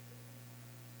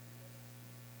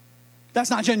 That's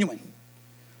not genuine,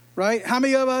 right? How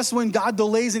many of us, when God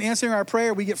delays in answering our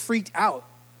prayer, we get freaked out?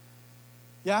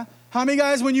 Yeah? How many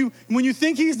guys, when you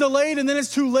think he's delayed and then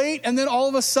it's too late and then all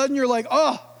of a sudden you're like,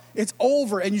 oh, it's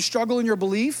over, and you struggle in your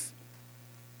belief?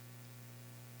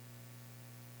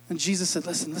 And Jesus said,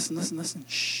 listen.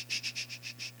 Shh.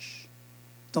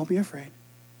 Don't be afraid.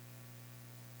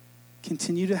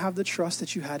 Continue to have the trust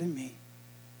that you had in me,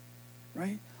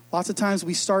 right? Lots of times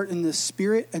we start in the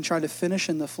spirit and try to finish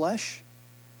in the flesh.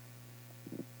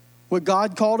 What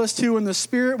God called us to in the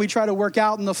spirit, we try to work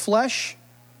out in the flesh.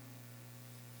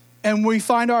 And we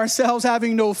find ourselves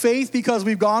having no faith because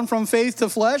we've gone from faith to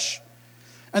flesh.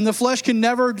 And the flesh can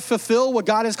never fulfill what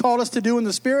God has called us to do in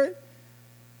the spirit.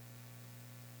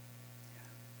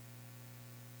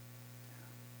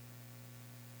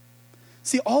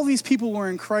 See, all these people were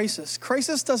in crisis.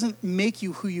 Crisis doesn't make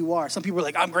you who you are. Some people are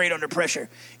like, I'm great under pressure.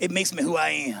 It makes me who I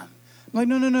am. I'm like,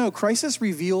 no. Crisis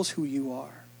reveals who you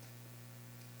are.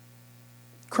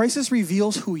 Crisis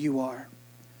reveals who you are.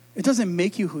 It doesn't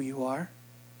make you who you are.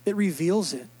 It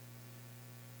reveals it.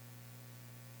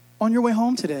 On your way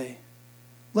home today,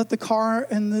 let the car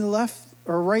in the left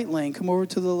or right lane come over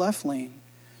to the left lane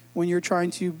when you're trying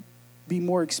to be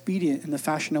more expedient in the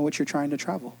fashion of which you're trying to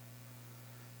travel.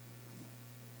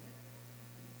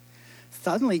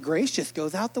 Suddenly, grace just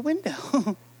goes out the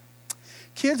window.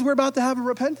 Kids, we're about to have a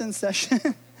repentance session.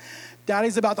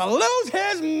 Daddy's about to lose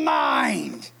his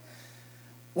mind.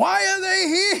 Why are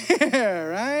they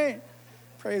here, right?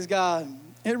 Praise God.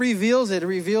 It reveals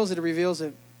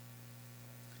it.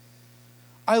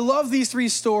 I love these 3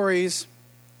 stories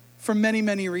for many,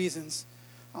 many reasons.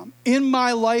 In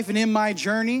my life and in my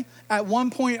journey, at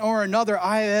one point or another,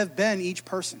 I have been each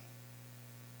person.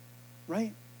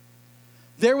 Right?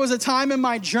 There was a time in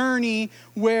my journey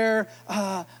where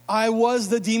I was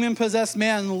the demon-possessed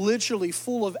man, literally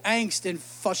full of angst and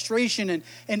frustration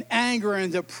and anger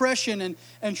and depression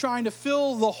and trying to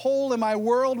fill the hole in my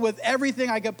world with everything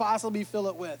I could possibly fill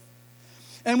it with.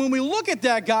 And when we look at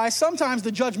that guy, sometimes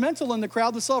the judgmental in the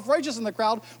crowd, the self-righteous in the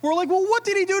crowd, we're like, well, what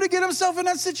did he do to get himself in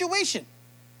that situation?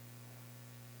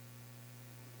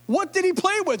 What did he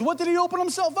play with? What did he open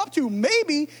himself up to?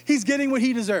 Maybe he's getting what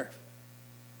he deserved.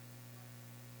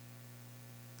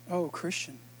 Oh,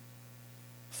 Christian,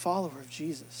 follower of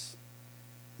Jesus,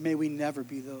 may we never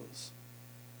be those.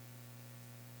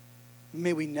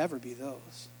 May we never be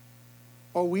those.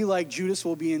 Or we, like Judas,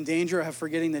 will be in danger of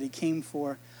forgetting that he came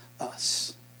for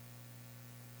us.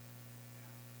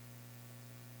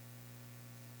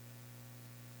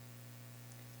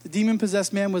 The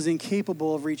demon-possessed man was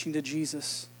incapable of reaching to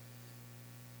Jesus.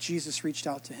 Jesus reached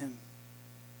out to him.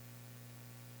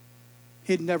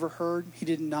 He had never heard, he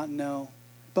did not know.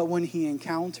 But when he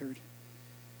encountered,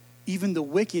 even the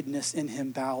wickedness in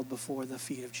him bowed before the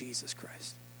feet of Jesus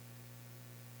Christ.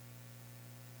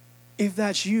 If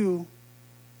that's you,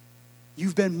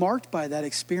 you've been marked by that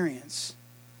experience.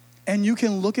 And you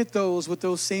can look at those with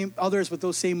those same others with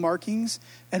those same markings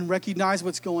and recognize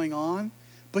what's going on.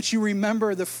 But you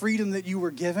remember the freedom that you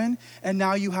were given, and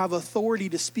now you have authority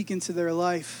to speak into their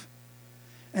life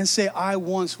and say, I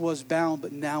once was bound,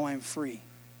 but now I'm free.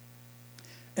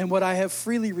 And what I have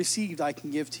freely received, I can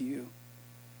give to you.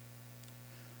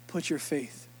 Put your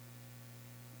faith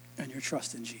and your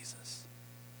trust in Jesus.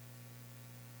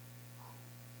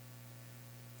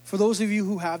 For those of you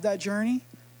who have that journey,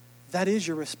 that is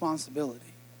your responsibility.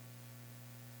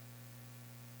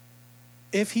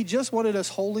 If he just wanted us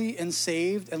holy and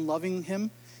saved and loving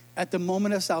him, at the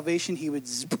moment of salvation, he would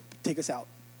take us out.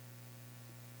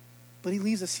 But he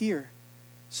leaves us here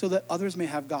so that others may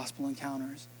have gospel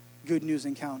encounters, good news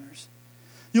encounters.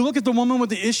 You look at the woman with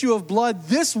the issue of blood.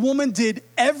 This woman did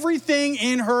everything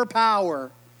in her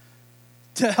power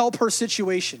to help her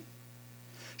situation.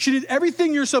 She did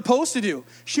everything you're supposed to do.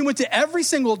 She went to every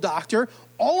single doctor.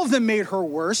 All of them made her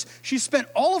worse. She spent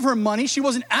all of her money. She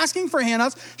wasn't asking for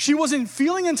handouts. She wasn't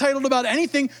feeling entitled about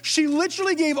anything. She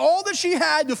literally gave all that she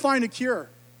had to find a cure.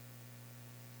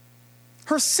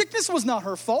 Her sickness was not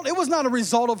her fault. It was not a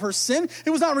result of her sin. It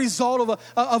was not a result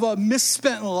of a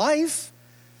misspent life.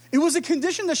 It was a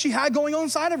condition that she had going on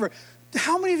inside of her.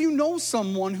 How many of you know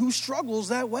someone who struggles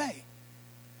that way?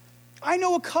 I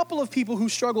know a couple of people who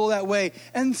struggle that way,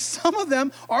 and some of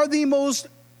them are the most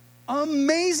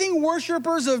amazing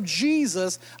worshipers of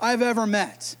Jesus I've ever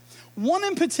met. One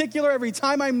in particular, every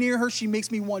time I'm near her, she makes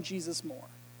me want Jesus more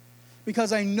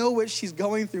because I know what she's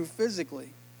going through physically.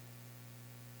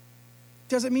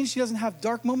 Does it mean she doesn't have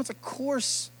dark moments? Of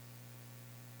course.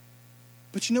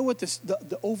 But you know what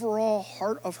the overall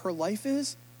heart of her life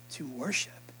is? To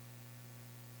worship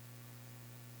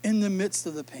in the midst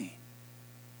of the pain.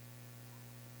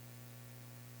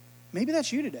 Maybe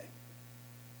that's you today.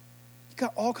 You've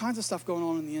got all kinds of stuff going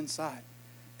on the inside.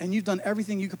 And you've done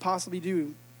everything you could possibly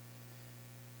do.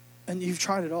 And you've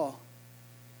tried it all.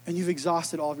 And you've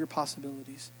exhausted all of your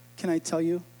possibilities. Can I tell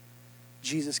you?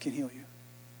 Jesus can heal you.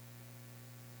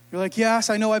 You're like, yes,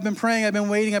 I know I've been praying, I've been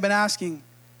waiting, I've been asking.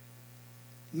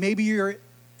 Maybe you're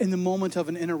in the moment of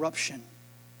an interruption.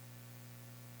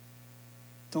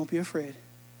 Don't be afraid.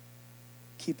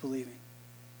 Keep believing.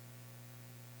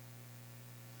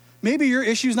 Maybe your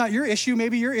issue is not your issue.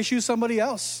 Maybe your issue is somebody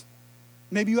else.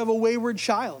 Maybe you have a wayward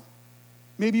child.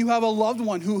 Maybe you have a loved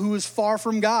one who is far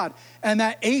from God, and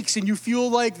that aches, and you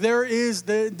feel like there is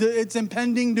it's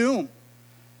impending doom.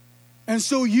 And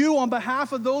so you, on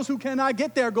behalf of those who cannot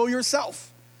get there, go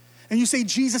yourself. And you say,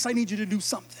 Jesus, I need you to do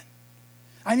something.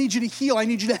 I need you to heal. I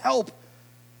need you to help.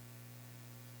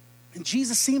 And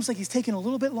Jesus seems like he's taking a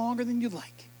little bit longer than you'd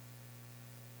like.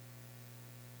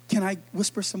 Can I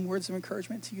whisper some words of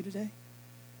encouragement to you today?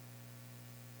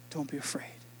 Don't be afraid.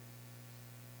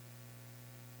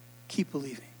 Keep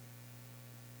believing.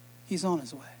 He's on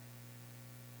his way.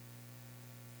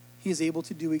 He is able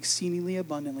to do exceedingly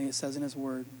abundantly, it says in his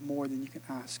word, more than you can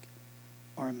ask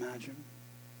or imagine.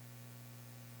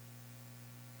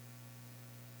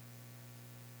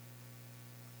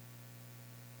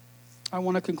 I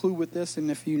want to conclude with this,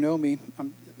 and if you know me,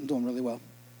 I'm doing really well.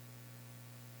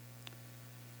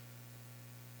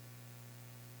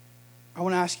 I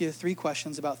want to ask you 3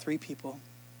 questions about 3 people.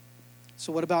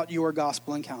 So what about your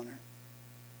gospel encounter?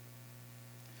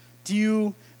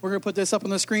 We're going to put this up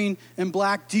on the screen in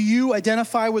black. Do you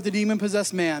identify with the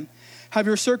demon-possessed man? Have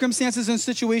your circumstances and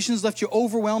situations left you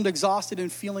overwhelmed, exhausted,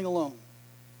 and feeling alone?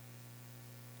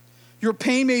 Your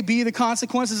pain may be the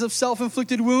consequences of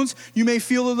self-inflicted wounds. You may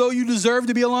feel as though you deserve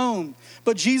to be alone.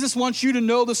 But Jesus wants you to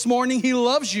know this morning he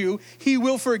loves you, he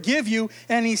will forgive you,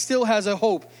 and he still has a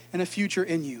hope and a future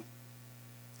in you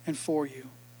and for you.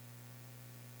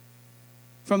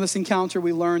 From this encounter,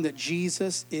 we learn that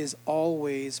Jesus is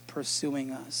always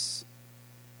pursuing us.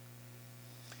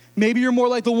 Maybe you're more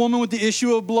like the woman with the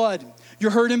issue of blood.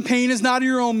 Your hurt and pain is not of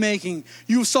your own making.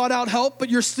 You've sought out help, but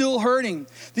you're still hurting.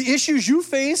 The issues you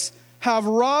face have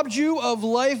robbed you of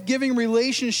life-giving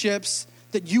relationships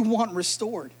that you want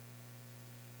restored.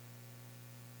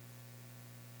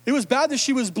 It was bad that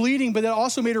she was bleeding, but that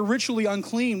also made her ritually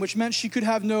unclean, which meant she could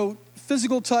have no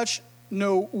physical touch,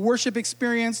 no worship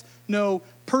experience, no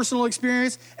personal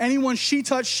experience. Anyone she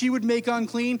touched, she would make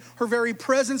unclean. Her very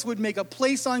presence would make a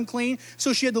place unclean,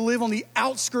 so she had to live on the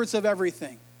outskirts of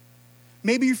everything.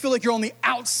 Maybe you feel like you're on the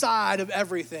outside of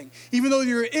everything. Even though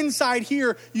you're inside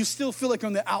here, you still feel like you're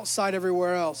on the outside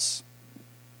everywhere else.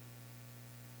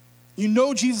 You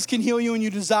know Jesus can heal you and you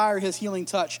desire his healing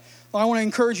touch. Well, I want to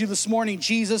encourage you this morning,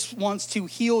 Jesus wants to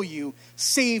heal you,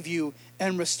 save you,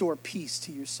 and restore peace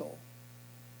to your soul.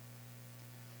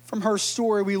 From her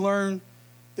story, we learn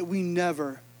that we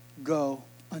never go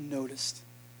unnoticed.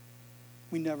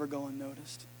 We never go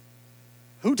unnoticed.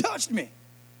 Who touched me?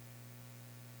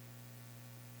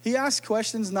 He asked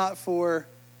questions not for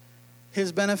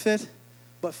his benefit,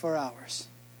 but for ours.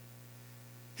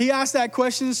 He asked that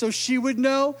question so she would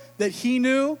know that he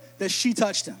knew that she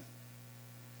touched him.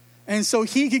 And so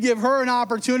he could give her an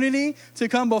opportunity to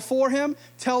come before him,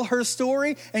 tell her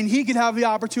story, and he could have the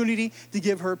opportunity to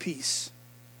give her peace.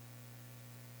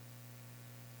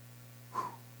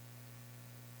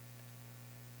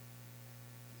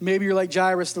 Maybe you're like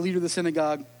Jairus, the leader of the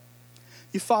synagogue.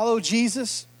 You follow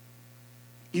Jesus.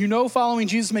 You know following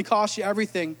Jesus may cost you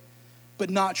everything, but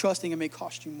not trusting him may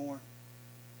cost you more.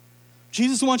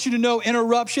 Jesus wants you to know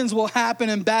interruptions will happen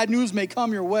and bad news may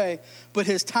come your way, but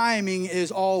his timing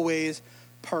is always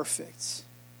perfect.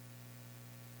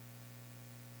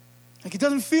 Like, it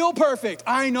doesn't feel perfect.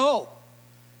 I know.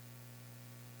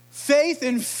 Faith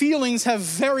and feelings have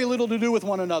very little to do with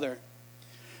one another.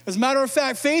 As a matter of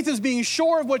fact, faith is being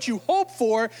sure of what you hope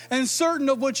for and certain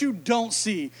of what you don't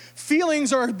see.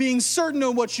 Feelings are being certain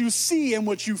of what you see and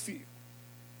what you feel.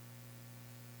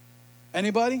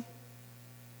 Anybody?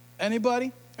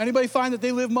 Anybody? Anybody find that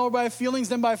they live more by feelings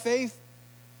than by faith?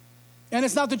 And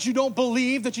it's not that you don't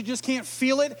believe, that you just can't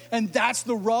feel it, and that's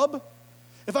the rub.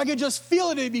 If I could just feel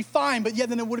it, it'd be fine, but yet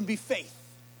then it wouldn't be faith.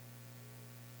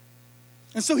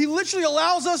 And so he literally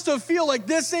allows us to feel like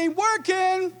this ain't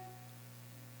working,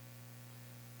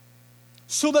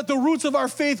 so that the roots of our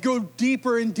faith go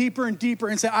deeper and deeper and deeper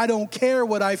and say, I don't care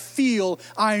what I feel,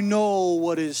 I know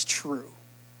what is true.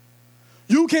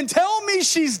 You can tell me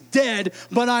she's dead,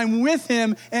 but I'm with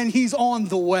him and he's on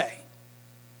the way.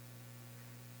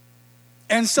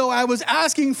 And so I was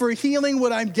asking for healing,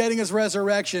 what I'm getting is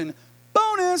resurrection.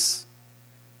 Bonus!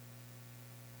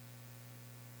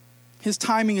 His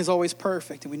timing is always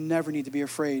perfect, and we never need to be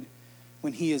afraid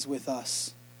when he is with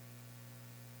us.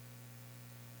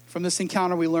 From this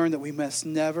encounter, we learn that we must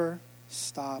never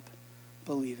stop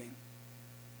believing.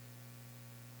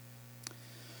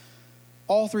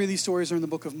 All three of these stories are in the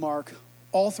book of Mark.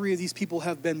 All three of these people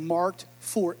have been marked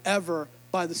forever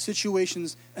by the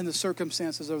situations and the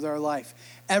circumstances of their life.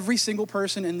 Every single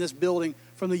person in this building,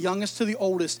 from the youngest to the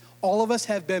oldest, all of us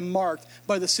have been marked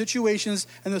by the situations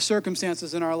and the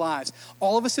circumstances in our lives.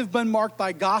 All of us have been marked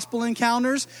by gospel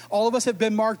encounters. All of us have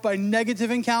been marked by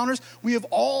negative encounters. We have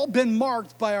all been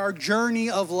marked by our journey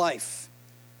of life.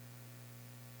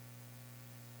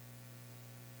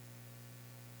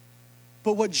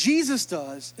 But what Jesus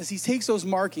does is he takes those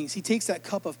markings, he takes that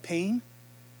cup of pain,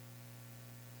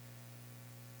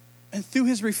 and through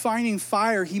his refining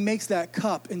fire, he makes that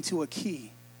cup into a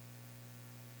key.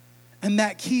 And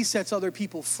that key sets other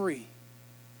people free.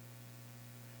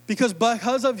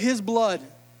 Because of his blood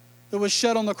that was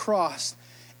shed on the cross,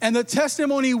 and the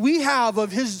testimony we have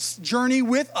of his journey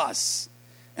with us,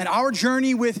 and our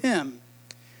journey with him,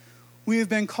 we have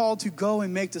been called to go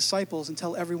and make disciples and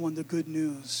tell everyone the good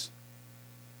news.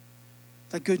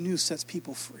 That good news sets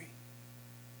people free.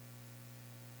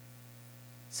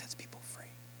 Sets people free.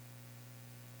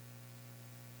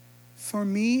 For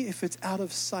me, if it's out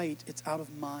of sight, it's out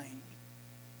of mind.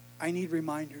 I need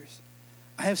reminders.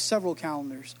 I have several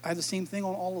calendars. I have the same thing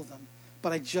on all of them.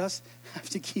 But I just have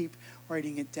to keep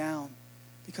writing it down.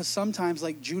 Because sometimes,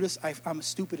 like Judas, I'm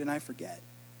stupid and I forget.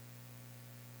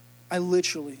 I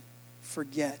literally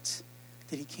forget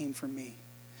that he came for me.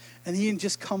 And he didn't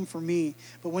just come for me,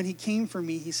 but when he came for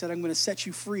me, he said, I'm going to set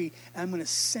you free, and I'm going to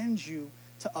send you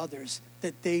to others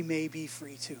that they may be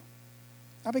free too.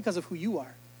 Not because of who you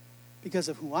are, because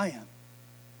of who I am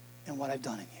and what I've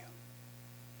done in you.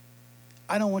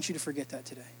 I don't want you to forget that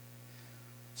today.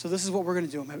 So this is what we're going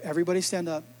to do. Everybody stand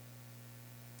up.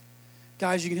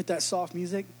 Guys, you can hit that soft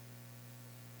music.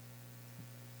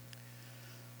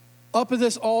 Up at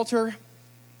this altar,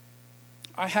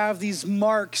 I have these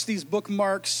marks, these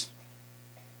bookmarks.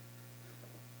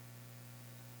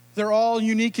 They're all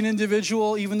unique and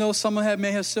individual, even though some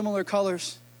may have similar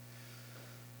colors.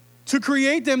 To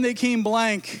create them, they came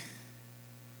blank.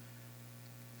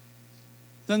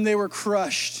 Then they were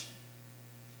crushed.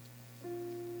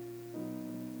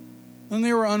 Then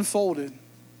they were unfolded.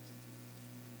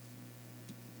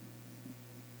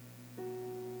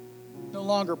 No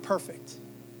longer perfect.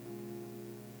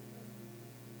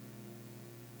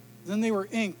 Then they were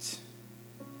inked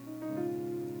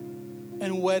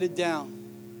and wetted down.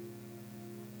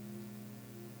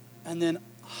 And then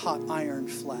hot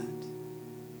ironed flat.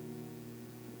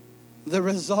 The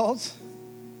result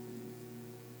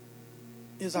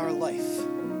is our life.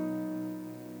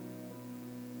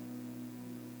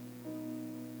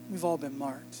 We've all been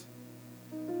marked.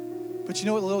 But you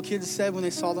know what the little kids said when they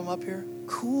saw them up here?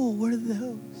 Cool, what are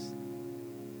those?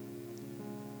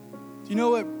 Do you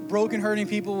know what broken, hurting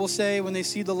people will say when they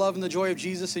see the love and the joy of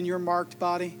Jesus in your marked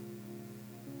body?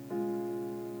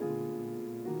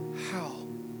 How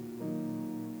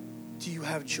do you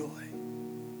have joy?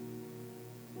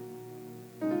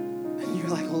 And you're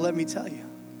like, well, let me tell you.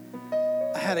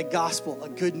 I had a gospel, a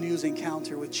good news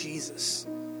encounter with Jesus.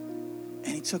 And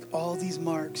he took all these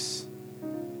marks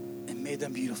and made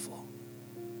them beautiful.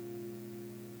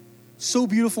 So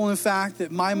beautiful, in fact,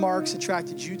 that my marks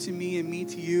attracted you to me and me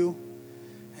to you.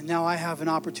 And now I have an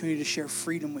opportunity to share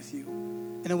freedom with you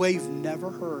in a way you've never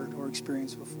heard or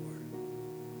experienced before.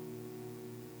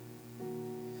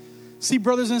 See,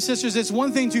 brothers and sisters, it's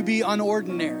one thing to be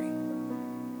unordinary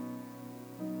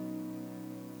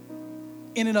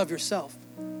in and of yourself.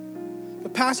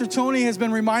 But Pastor Tony has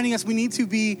been reminding us we need to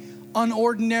be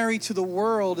unordinary to the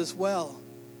world as well.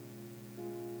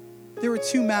 There were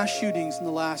 2 mass shootings in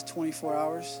the last 24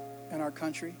 hours in our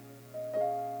country.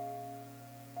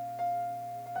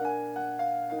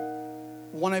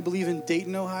 One, I believe, in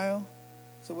Dayton, Ohio.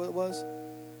 Is that what it was?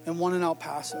 And one in El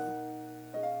Paso.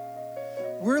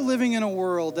 We're living in a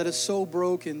world that is so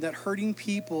broken that hurting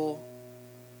people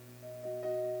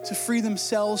to free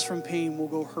themselves from pain will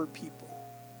go hurt people.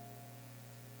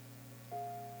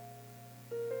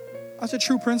 That's a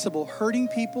true principle. Hurting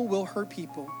people will hurt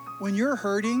people. When you're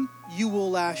hurting, you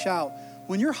will lash out.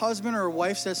 When your husband or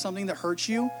wife says something that hurts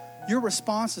you, your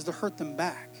response is to hurt them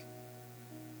back.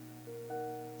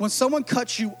 When someone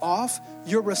cuts you off,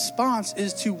 your response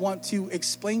is to want to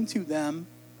explain to them,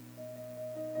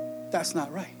 that's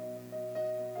not right.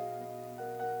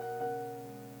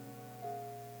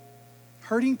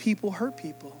 Hurting people hurt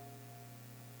people.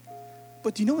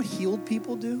 But do you know what healed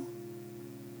people do?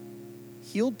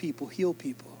 Healed people heal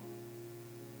people.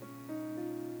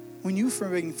 When you've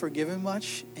been forgiven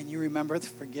much and you remember the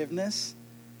forgiveness,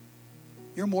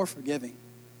 you're more forgiving.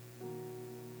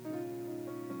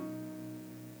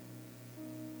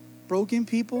 Broken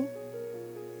people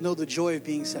know the joy of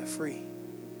being set free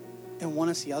and want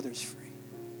to see others free.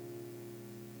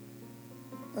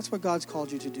 That's what God's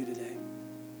called you to do today.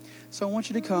 So I want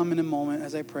you to come in a moment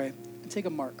as I pray and take a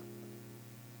mark.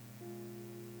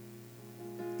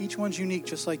 Each one's unique,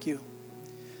 just like you.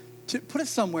 To put it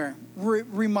somewhere.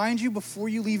 Remind you before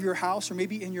you leave your house or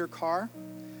maybe in your car,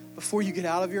 before you get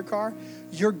out of your car,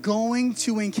 you're going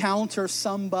to encounter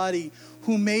somebody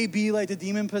who may be like the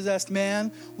demon-possessed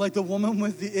man, like the woman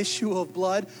with the issue of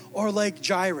blood, or like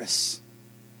Jairus.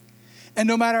 And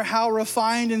no matter how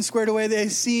refined and squared away they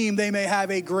seem, they may have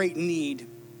a great need.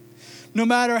 No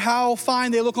matter how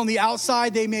fine they look on the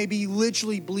outside, they may be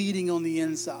literally bleeding on the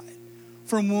inside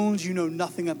from wounds you know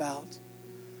nothing about.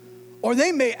 Or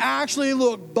they may actually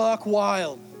look buck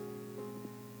wild.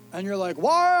 And you're like,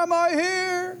 why am I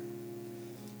here?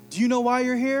 Do you know why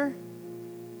you're here?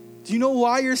 Do you know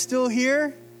why you're still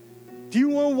here? Do you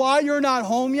know why you're not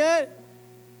home yet?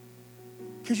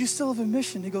 Because you still have a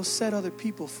mission to go set other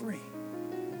people free.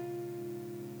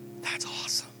 That's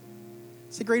awesome.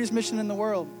 It's the greatest mission in the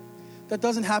world. That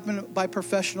doesn't happen by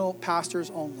professional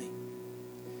pastors only.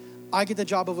 I get the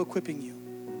job of equipping you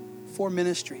for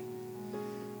ministry.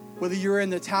 Whether you're in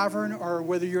the tavern or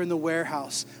whether you're in the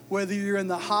warehouse, whether you're in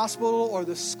the hospital or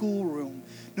the schoolroom,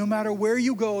 no matter where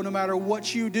you go, no matter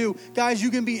what you do, guys, you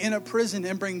can be in a prison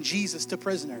and bring Jesus to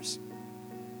prisoners.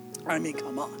 I mean,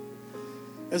 come on.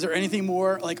 Is there anything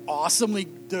more like awesomely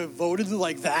devoted to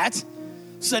like that?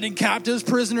 Setting captives,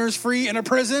 prisoners free in a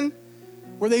prison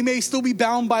where they may still be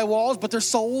bound by walls, but their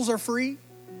souls are free.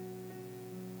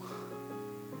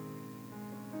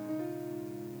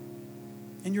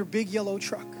 In your big yellow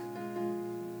truck.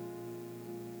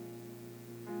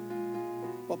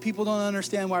 While people don't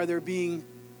understand why they're being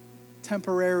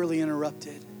temporarily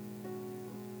interrupted,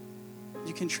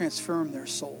 you can transform their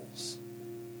souls.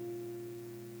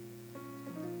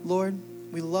 Lord,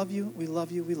 we love you, we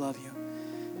love you, we love you.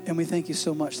 And we thank you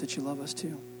so much that you love us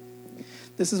too.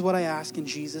 This is what I ask in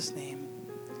Jesus' name.